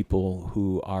that people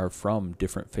who are from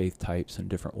different faith types and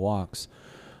different walks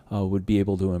would be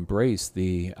able to embrace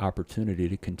the opportunity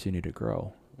to continue to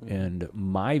grow. And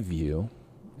my view,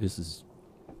 this is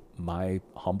my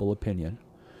humble opinion,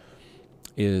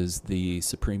 is the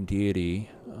supreme deity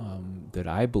that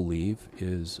I believe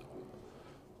is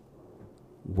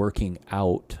working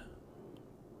out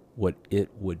what it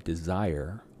would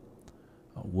desire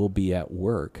will be at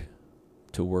work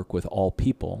to work with all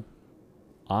people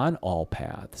on all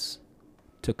paths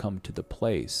to come to the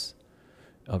place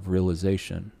of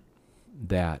realization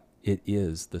that it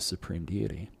is the supreme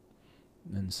deity.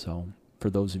 And so for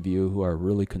those of you who are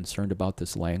really concerned about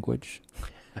this language,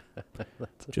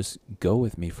 just go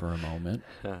with me for a moment.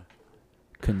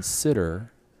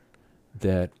 Consider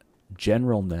that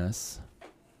generalness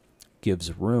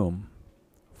gives room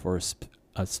for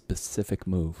a specific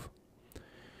move.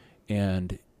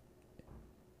 And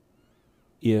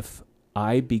if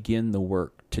I begin the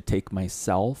work to take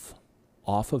myself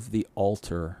off of the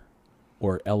altar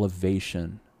or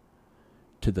elevation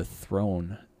to the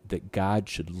throne that God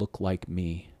should look like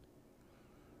me,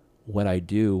 what I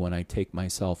do when I take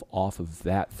myself off of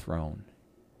that throne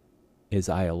is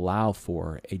I allow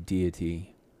for a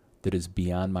deity that is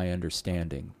beyond my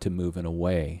understanding to move in a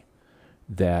way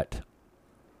that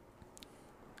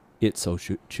it so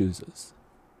chooses.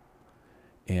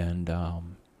 And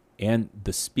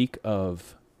the speak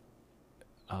of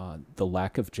the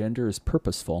lack of gender is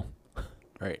purposeful.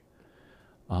 Right.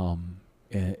 And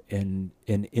in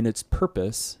its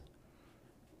purpose,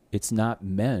 it's not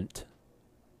meant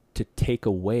to take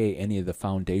away any of the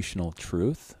foundational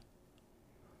truth,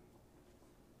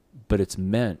 but it's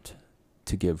meant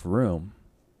to give room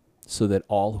so that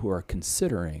all who are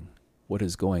considering what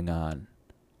is going on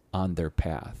their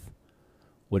path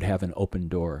would have an open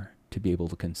door to be able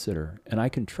to consider. And I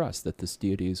can trust that this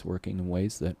deity is working in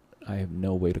ways that I have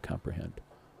no way to comprehend.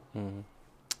 Mm-hmm.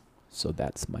 So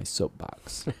that's my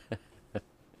soapbox.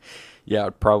 Yeah,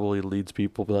 it probably leads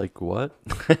people to be like, what?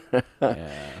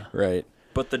 Yeah. Right.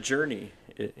 But the journey,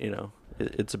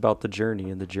 it's about the journey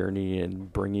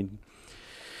and bringing,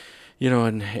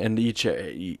 and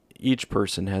each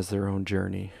person has their own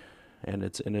journey, and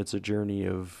it's a journey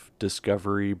of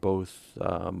discovery, both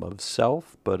of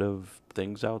self, but of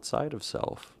things outside of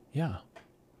self. Yeah.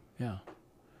 Yeah.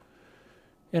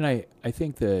 And I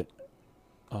think that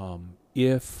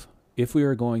if we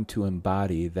are going to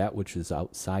embody that which is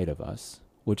outside of us,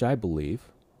 which I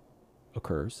believe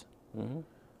occurs, Mm-hmm.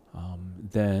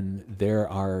 then there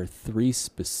are 3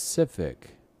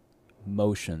 specific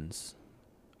motions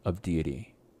of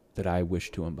deity that I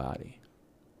wish to embody.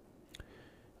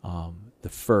 The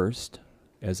first,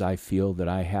 as I feel that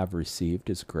I have received,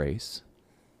 is grace.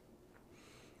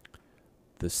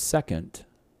 The second,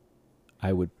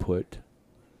 I would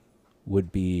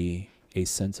be a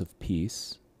sense of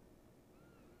peace.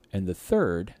 And the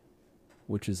third,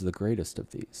 which is the greatest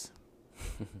of these,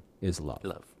 is love.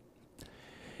 Love.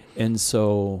 And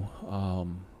so,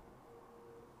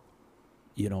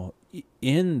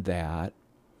 in that,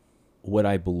 what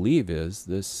I believe is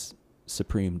this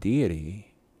supreme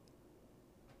deity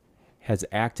has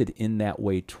acted in that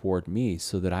way toward me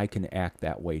so that I can act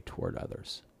that way toward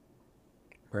others.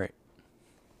 Right.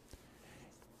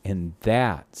 And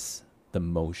that's the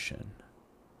motion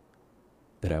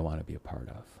that I want to be a part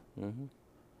of. Mm-hmm.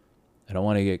 I don't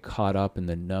want to get caught up in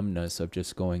the numbness of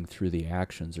just going through the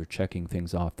actions or checking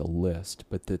things off the list,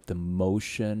 but that the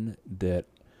motion that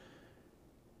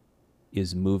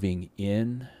is moving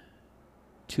in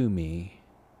to me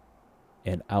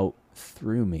and out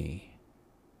through me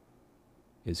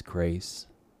is grace,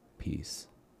 peace,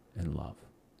 and love.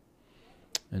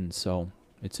 And so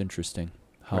it's interesting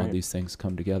how these things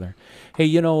come together. Hey,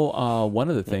 one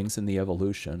of the things in the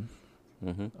evolution,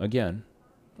 Mm-hmm. again,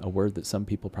 a word that some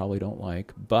people probably don't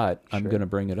like, but I'm going to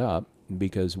bring it up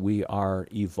because we are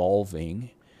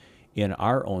evolving in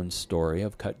our own story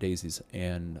of cut daisies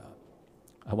and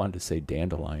I wanted to say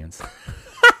dandelions.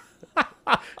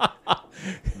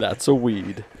 That's a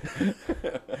weed.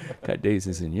 Cut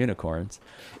daisies and unicorns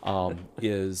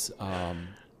is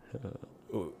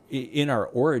in our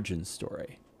origin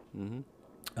story.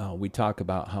 Mm-hmm. We talk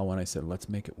about how when I said, let's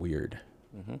make it weird.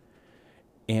 Mm-hmm.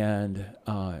 And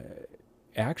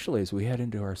actually, as we head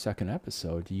into our second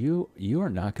episode, you are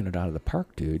knocking it out of the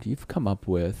park, dude. You've come up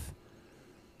with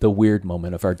the weird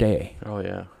moment of our day. Oh,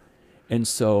 yeah. And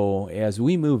so as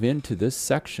we move into this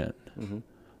section,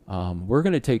 Mm-hmm. We're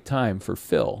going to take time for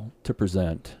Phil to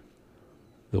present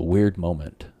the weird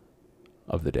moment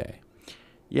of the day.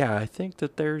 Yeah, I think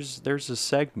that there's a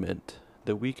segment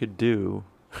that we could do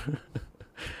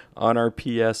on our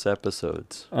PS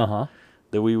episodes. Uh-huh.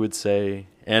 That we would say,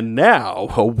 and now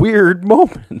a weird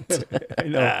moment. I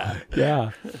know.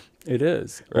 Yeah, it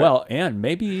is. Right. Well, and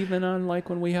maybe even on like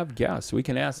when we have guests, we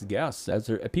can ask guests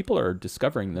as people are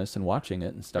discovering this and watching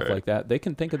it and stuff like that. They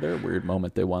can think of their weird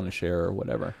moment they want to share or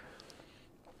whatever.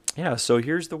 Yeah. So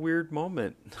here's the weird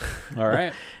moment. All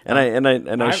right. and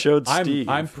I showed Steve.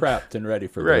 I'm prepped and ready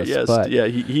for right. this. Yes. But yeah.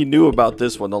 He knew about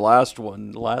this one. The last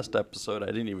episode. I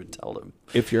didn't even tell him.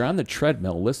 if you're on the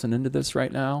treadmill listening to this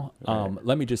right now,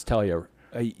 let me just tell you,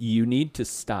 you need to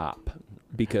stop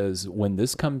because when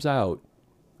this comes out,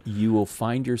 you will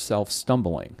find yourself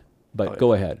stumbling. But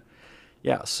go ahead.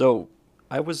 Yeah. So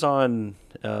I was on,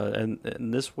 and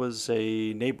this was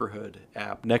a neighborhood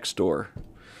app, Nextdoor.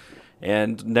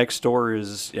 And Nextdoor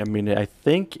is, I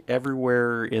think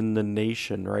everywhere in the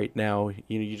nation right now,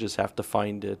 you just have to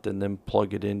find it and then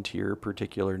plug it into your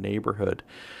particular neighborhood.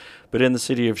 But in the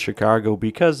city of Chicago,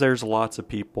 because there's lots of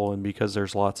people and because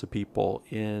there's lots of people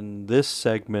in this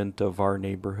segment of our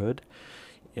neighborhood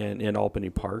in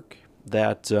Albany Park,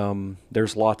 that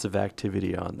there's lots of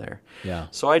activity on there. Yeah.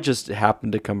 So I just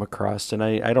happened to come across, and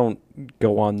I don't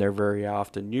go on there very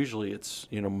often. Usually it's,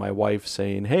 my wife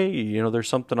saying, hey, there's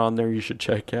something on there you should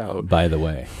check out. By the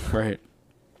way. Right.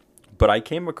 But I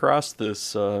came across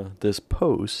this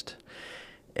post,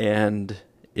 and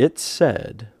it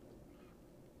said,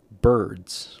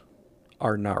 birds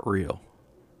are not real.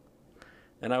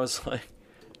 And I was like,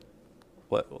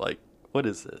 what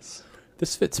is this?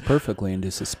 This fits perfectly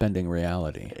into suspending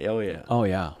reality. Oh yeah. Oh,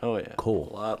 yeah. Oh yeah. Cool.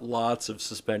 Lots of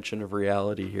suspension of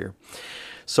reality here.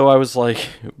 So I was like,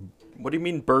 what do you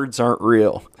mean birds aren't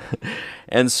real?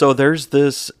 And so there's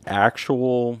this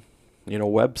actual,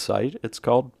 website. It's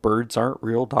called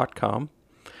birdsaren'treal.com.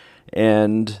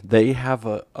 And they have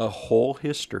a whole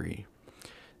history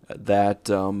that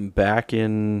back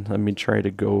in, let me try to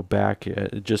go back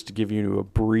just to give you a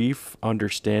brief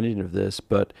understanding of this,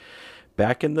 but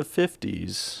back in the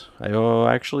 50s,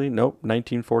 actually, nope,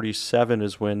 1947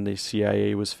 is when the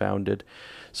CIA was founded.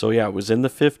 So yeah, it was in the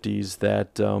 50s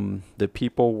that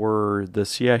the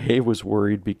CIA was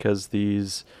worried because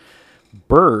these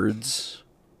birds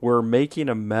were making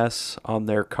a mess on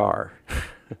their car.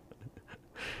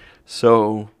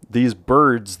 So these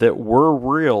birds that were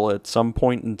real at some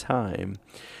point in time,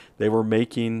 they were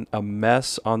making a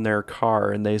mess on their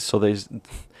car, and they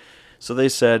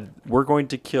said, we're going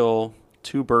to kill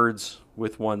two birds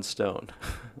with one stone.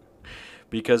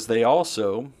 Because they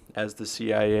also, as the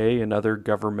CIA and other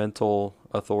governmental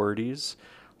authorities,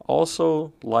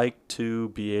 also like to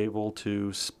be able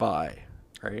to spy,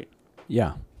 right?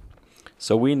 Yeah.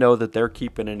 So we know that they're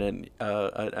keeping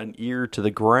an ear to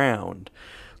the ground,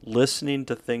 listening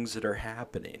to things that are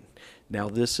happening. Now,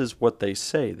 this is what they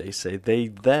say. They say they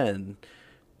then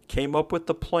came up with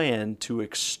the plan to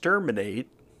exterminate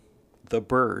the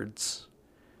birds.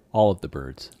 All of the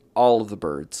birds. All of the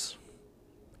birds.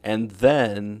 And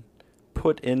then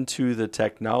put into the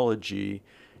technology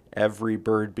every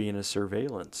bird being a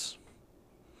surveillance.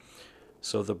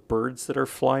 So the birds that are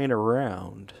flying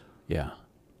around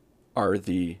are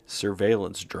the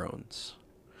surveillance drones.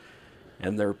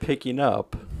 And they're picking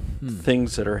up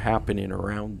things that are happening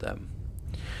around them.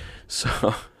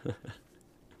 So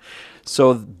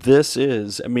this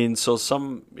is, so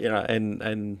some,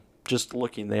 and just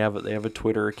looking, they have a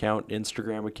Twitter account,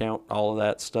 Instagram account, all of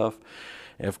that stuff.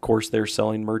 And of course, they're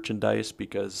selling merchandise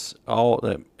because all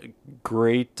that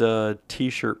great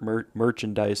T-shirt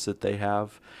merchandise that they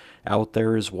have out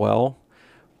there as well.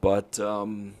 But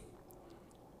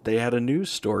they had a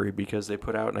news story because they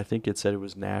put out, and I think it said it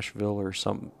was Nashville or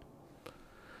something.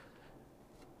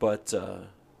 But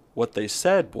what they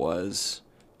said was,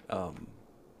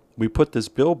 we put this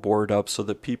billboard up so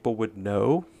that people would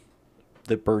know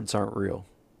that birds aren't real.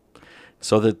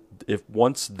 So that if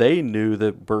once they knew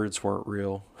that birds weren't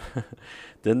real,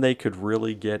 then they could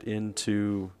really get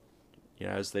into,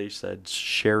 as they said,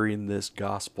 sharing this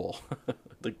gospel,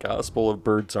 the gospel of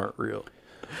birds aren't real.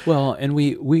 Well, and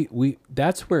we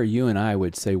that's where you and I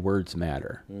would say words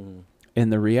matter. Mm-hmm.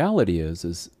 And the reality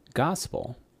is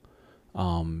gospel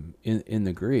in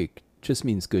the Greek just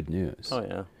means good news.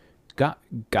 Oh, yeah.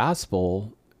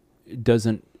 Gospel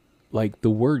doesn't, like, the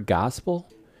word gospel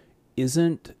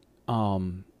isn't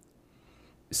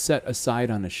set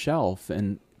aside on a shelf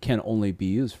and can only be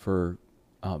used for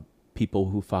people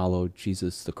who follow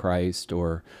Jesus the Christ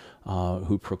or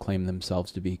who proclaim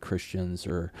themselves to be Christians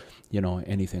or,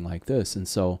 anything like this. And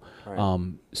so,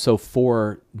 right. So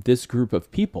for this group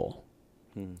of people,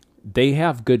 they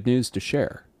have good news to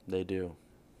share. They do.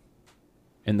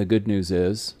 And the good news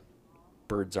is?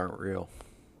 Birds aren't real.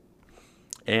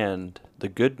 And the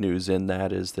good news in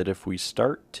that is that if we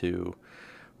start to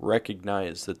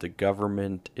recognize that the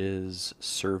government is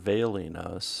surveilling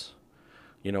us,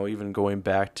 even going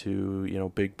back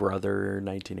to, Big Brother,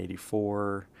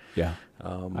 1984. Yeah.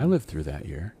 I lived through that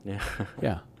year. Yeah.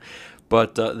 Yeah.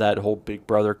 But that whole Big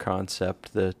Brother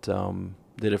concept that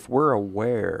if we're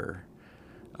aware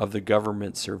of the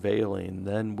government surveilling,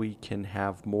 then we can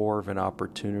have more of an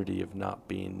opportunity of not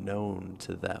being known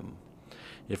to them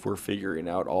if we're figuring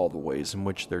out all the ways in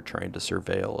which they're trying to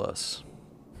surveil us.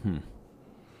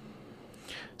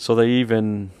 So they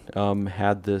even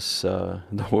had this,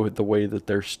 the way that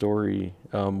their story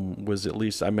was, at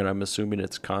least, I'm assuming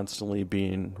it's constantly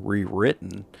being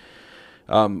rewritten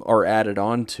or added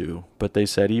on to. But they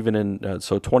said even in,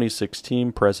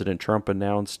 2016, President Trump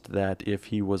announced that if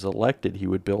he was elected, he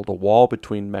would build a wall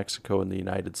between Mexico and the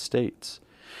United States.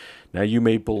 Now, you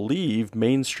may believe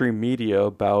mainstream media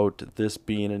about this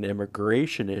being an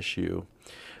immigration issue,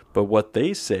 but what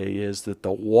they say is that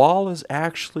the wall is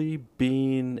actually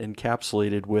being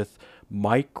encapsulated with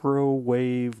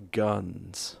microwave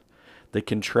guns that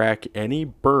can track any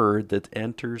bird that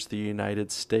enters the United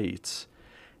States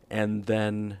and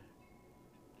then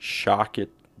shock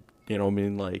it,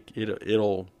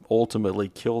 it'll ultimately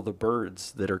kill the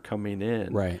birds that are coming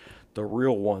in. Right. The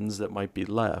real ones that might be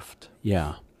left.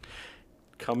 Yeah.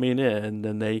 Coming in,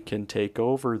 then they can take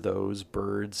over those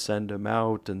birds, send them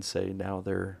out, and say now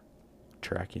they're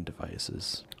tracking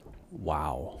devices.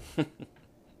 Wow.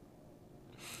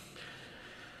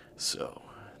 So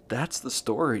that's the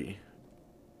story.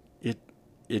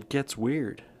 It gets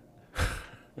weird.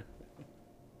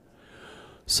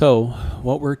 So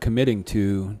what we're committing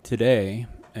to today,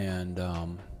 and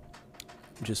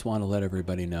just want to let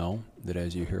everybody know that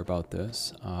as you hear about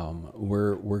this,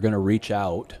 we're going to reach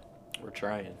out. We're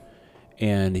trying.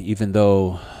 And even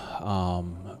though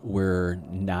we're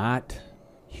not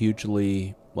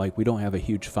hugely, like, we don't have a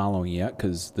huge following yet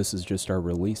because this is just our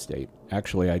release date.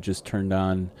 Actually, I just turned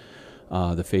on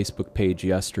the Facebook page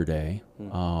yesterday,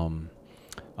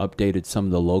 updated some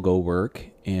of the logo work,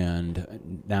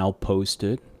 and now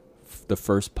posted the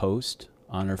first post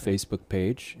on our Facebook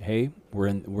page. Hey, we're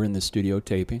in the studio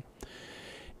taping.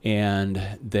 And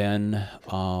then,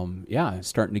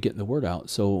 starting to get the word out.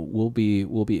 So we'll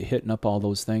be hitting up all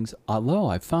those things. Although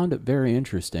I found it very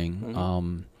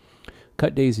interesting.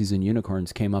 Cut Daisies and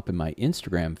Unicorns came up in my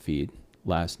Instagram feed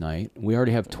last night. We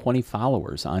already have 20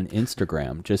 followers on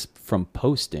Instagram just from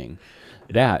posting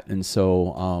that. And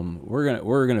so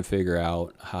we're gonna figure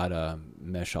out how to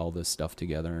mesh all this stuff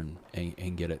together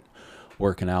and get it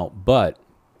working out. But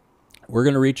we're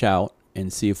gonna reach out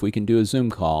and see if we can do a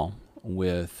Zoom call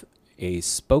with a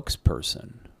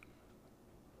spokesperson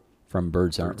from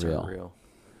Birds Aren't Real.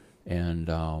 And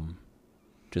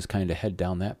just kind of head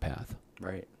down that path.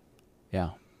 Right.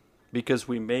 Yeah. Because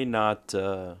we may not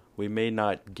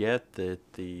get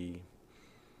the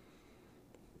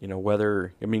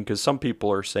whether, because some people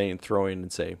are throwing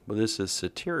and say, well, this is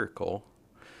satirical,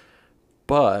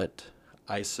 but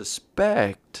I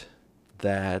suspect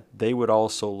that they would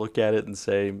also look at it and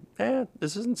say,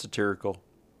 this isn't satirical.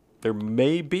 There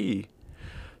may be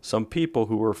some people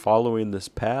who are following this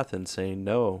path and saying,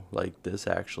 no, like, this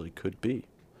actually could be.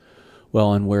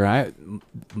 Well, and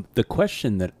the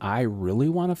question that I really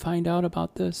want to find out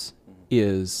about this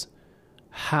is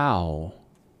how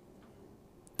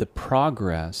the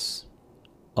progress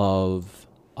of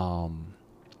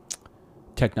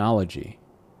technology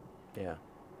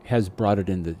has brought it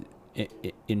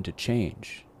into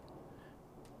change.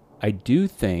 I do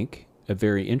think a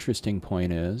very interesting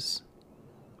point is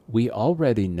we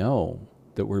already know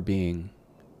that we're being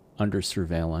under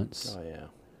surveillance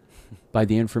by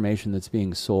the information that's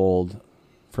being sold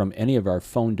from any of our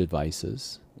phone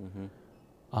devices,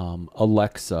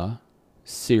 Alexa,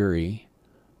 Siri,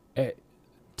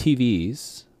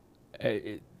 TVs.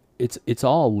 It's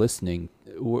all listening.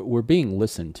 We're being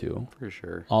listened to for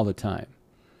sure all the time.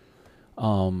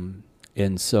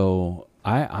 And so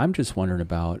I'm just wondering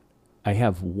about. I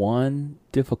have one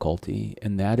difficulty,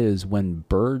 and that is when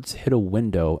birds hit a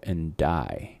window and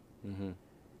die.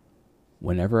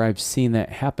 Whenever I've seen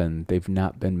that happen, they've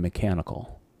not been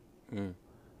mechanical.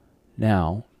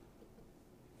 Now,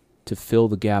 to fill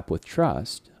the gap with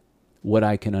trust, what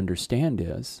I can understand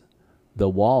is the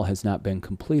wall has not been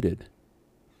completed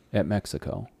at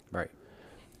Mexico. Right.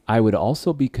 I would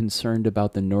also be concerned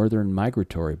about the northern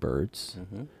migratory birds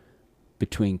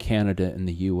between Canada and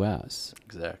the U.S.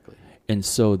 Exactly. And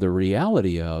so the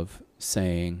reality of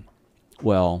saying,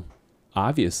 well,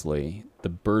 obviously the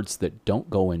birds that don't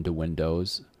go into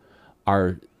windows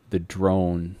are the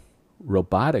drone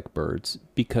robotic birds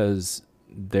because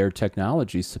their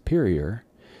technology is superior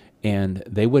and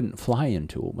they wouldn't fly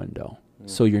into a window.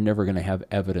 So you're never going to have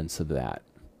evidence of that.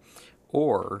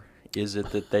 Or is it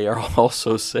that they are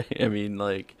also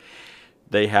saying,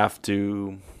 they have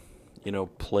to,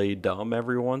 play dumb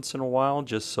every once in a while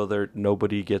just so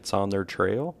nobody gets on their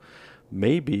trail?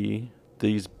 Maybe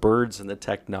these birds and the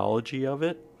technology of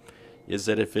it is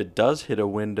that if it does hit a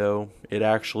window, it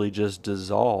actually just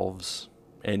dissolves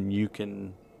and you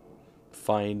can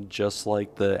find just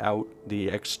like the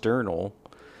external.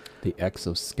 The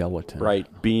exoskeleton.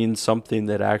 Right, being something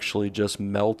that actually just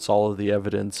melts all of the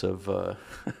evidence of...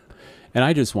 And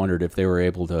I just wondered if they were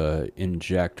able to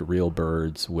inject real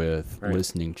birds with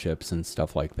listening chips and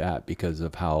stuff like that because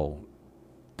of how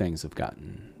things have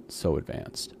gotten so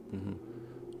advanced.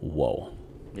 Whoa.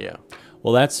 Yeah.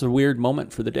 Well, that's a weird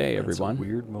moment for the day, everyone. That's a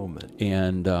weird moment.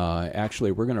 And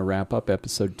actually, we're going to wrap up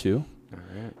episode 2. All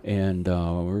right. And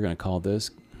we're going to call this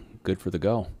Good for the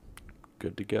Go.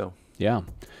 Good to go. Yeah.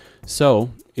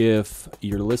 So if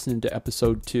you're listening to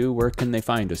episode 2, where can they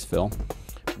find us, Phil?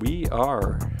 We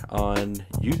are on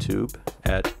YouTube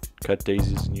at Cut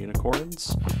Daisies and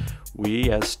Unicorns. We,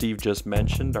 as Steve just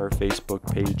mentioned, our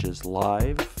Facebook page is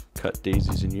live, Cut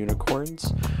Daisies and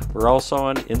Unicorns. We're also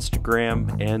on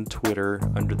Instagram and Twitter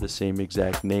under the same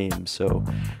exact name. So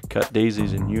Cut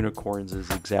Daisies and Unicorns is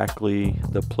exactly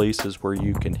the places where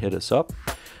you can hit us up.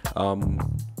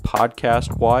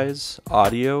 podcast-wise,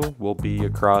 audio will be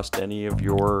across any of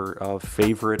your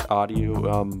favorite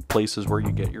audio places where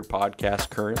you get your podcast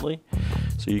currently.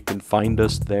 So you can find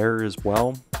us there as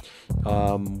well.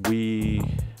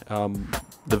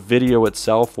 The video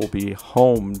itself will be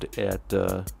homed at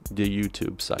the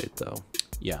YouTube site, though.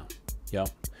 Yeah. Yep.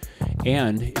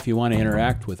 And if you want to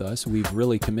interact with us, we've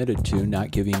really committed to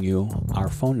not giving you our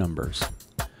phone numbers.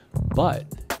 But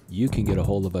you can get a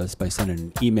hold of us by sending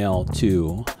an email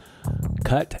to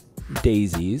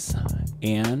cutdaisies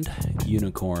and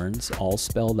unicorns, all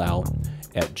spelled out,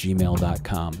 at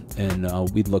gmail.com.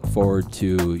 And we'd look forward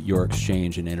to your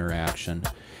exchange and interaction.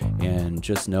 And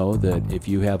just know that if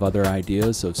you have other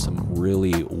ideas of some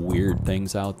really weird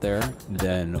things out there,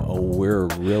 then we're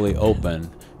really open.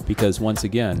 Because once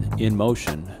again, in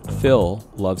Motion, Phil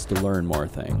loves to learn more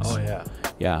things. Oh, yeah.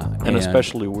 Yeah. And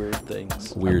especially weird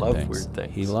things. Weird I love things. weird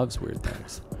things. He loves weird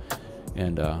things.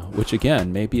 And which,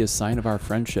 again, may be a sign of our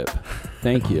friendship.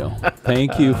 Thank you.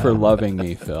 Thank you for loving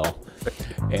me, Phil.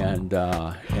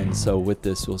 And so with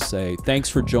this, we'll say thanks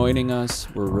for joining us.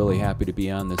 We're really happy to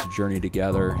be on this journey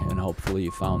together, and hopefully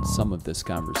you found some of this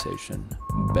conversation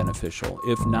beneficial.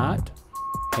 If not,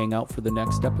 hang out for the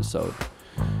next episode.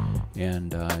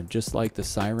 And just like the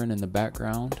siren in the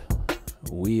background,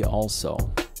 we also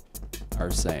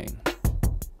are saying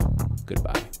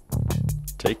goodbye.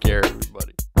 Take care,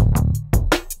 everybody.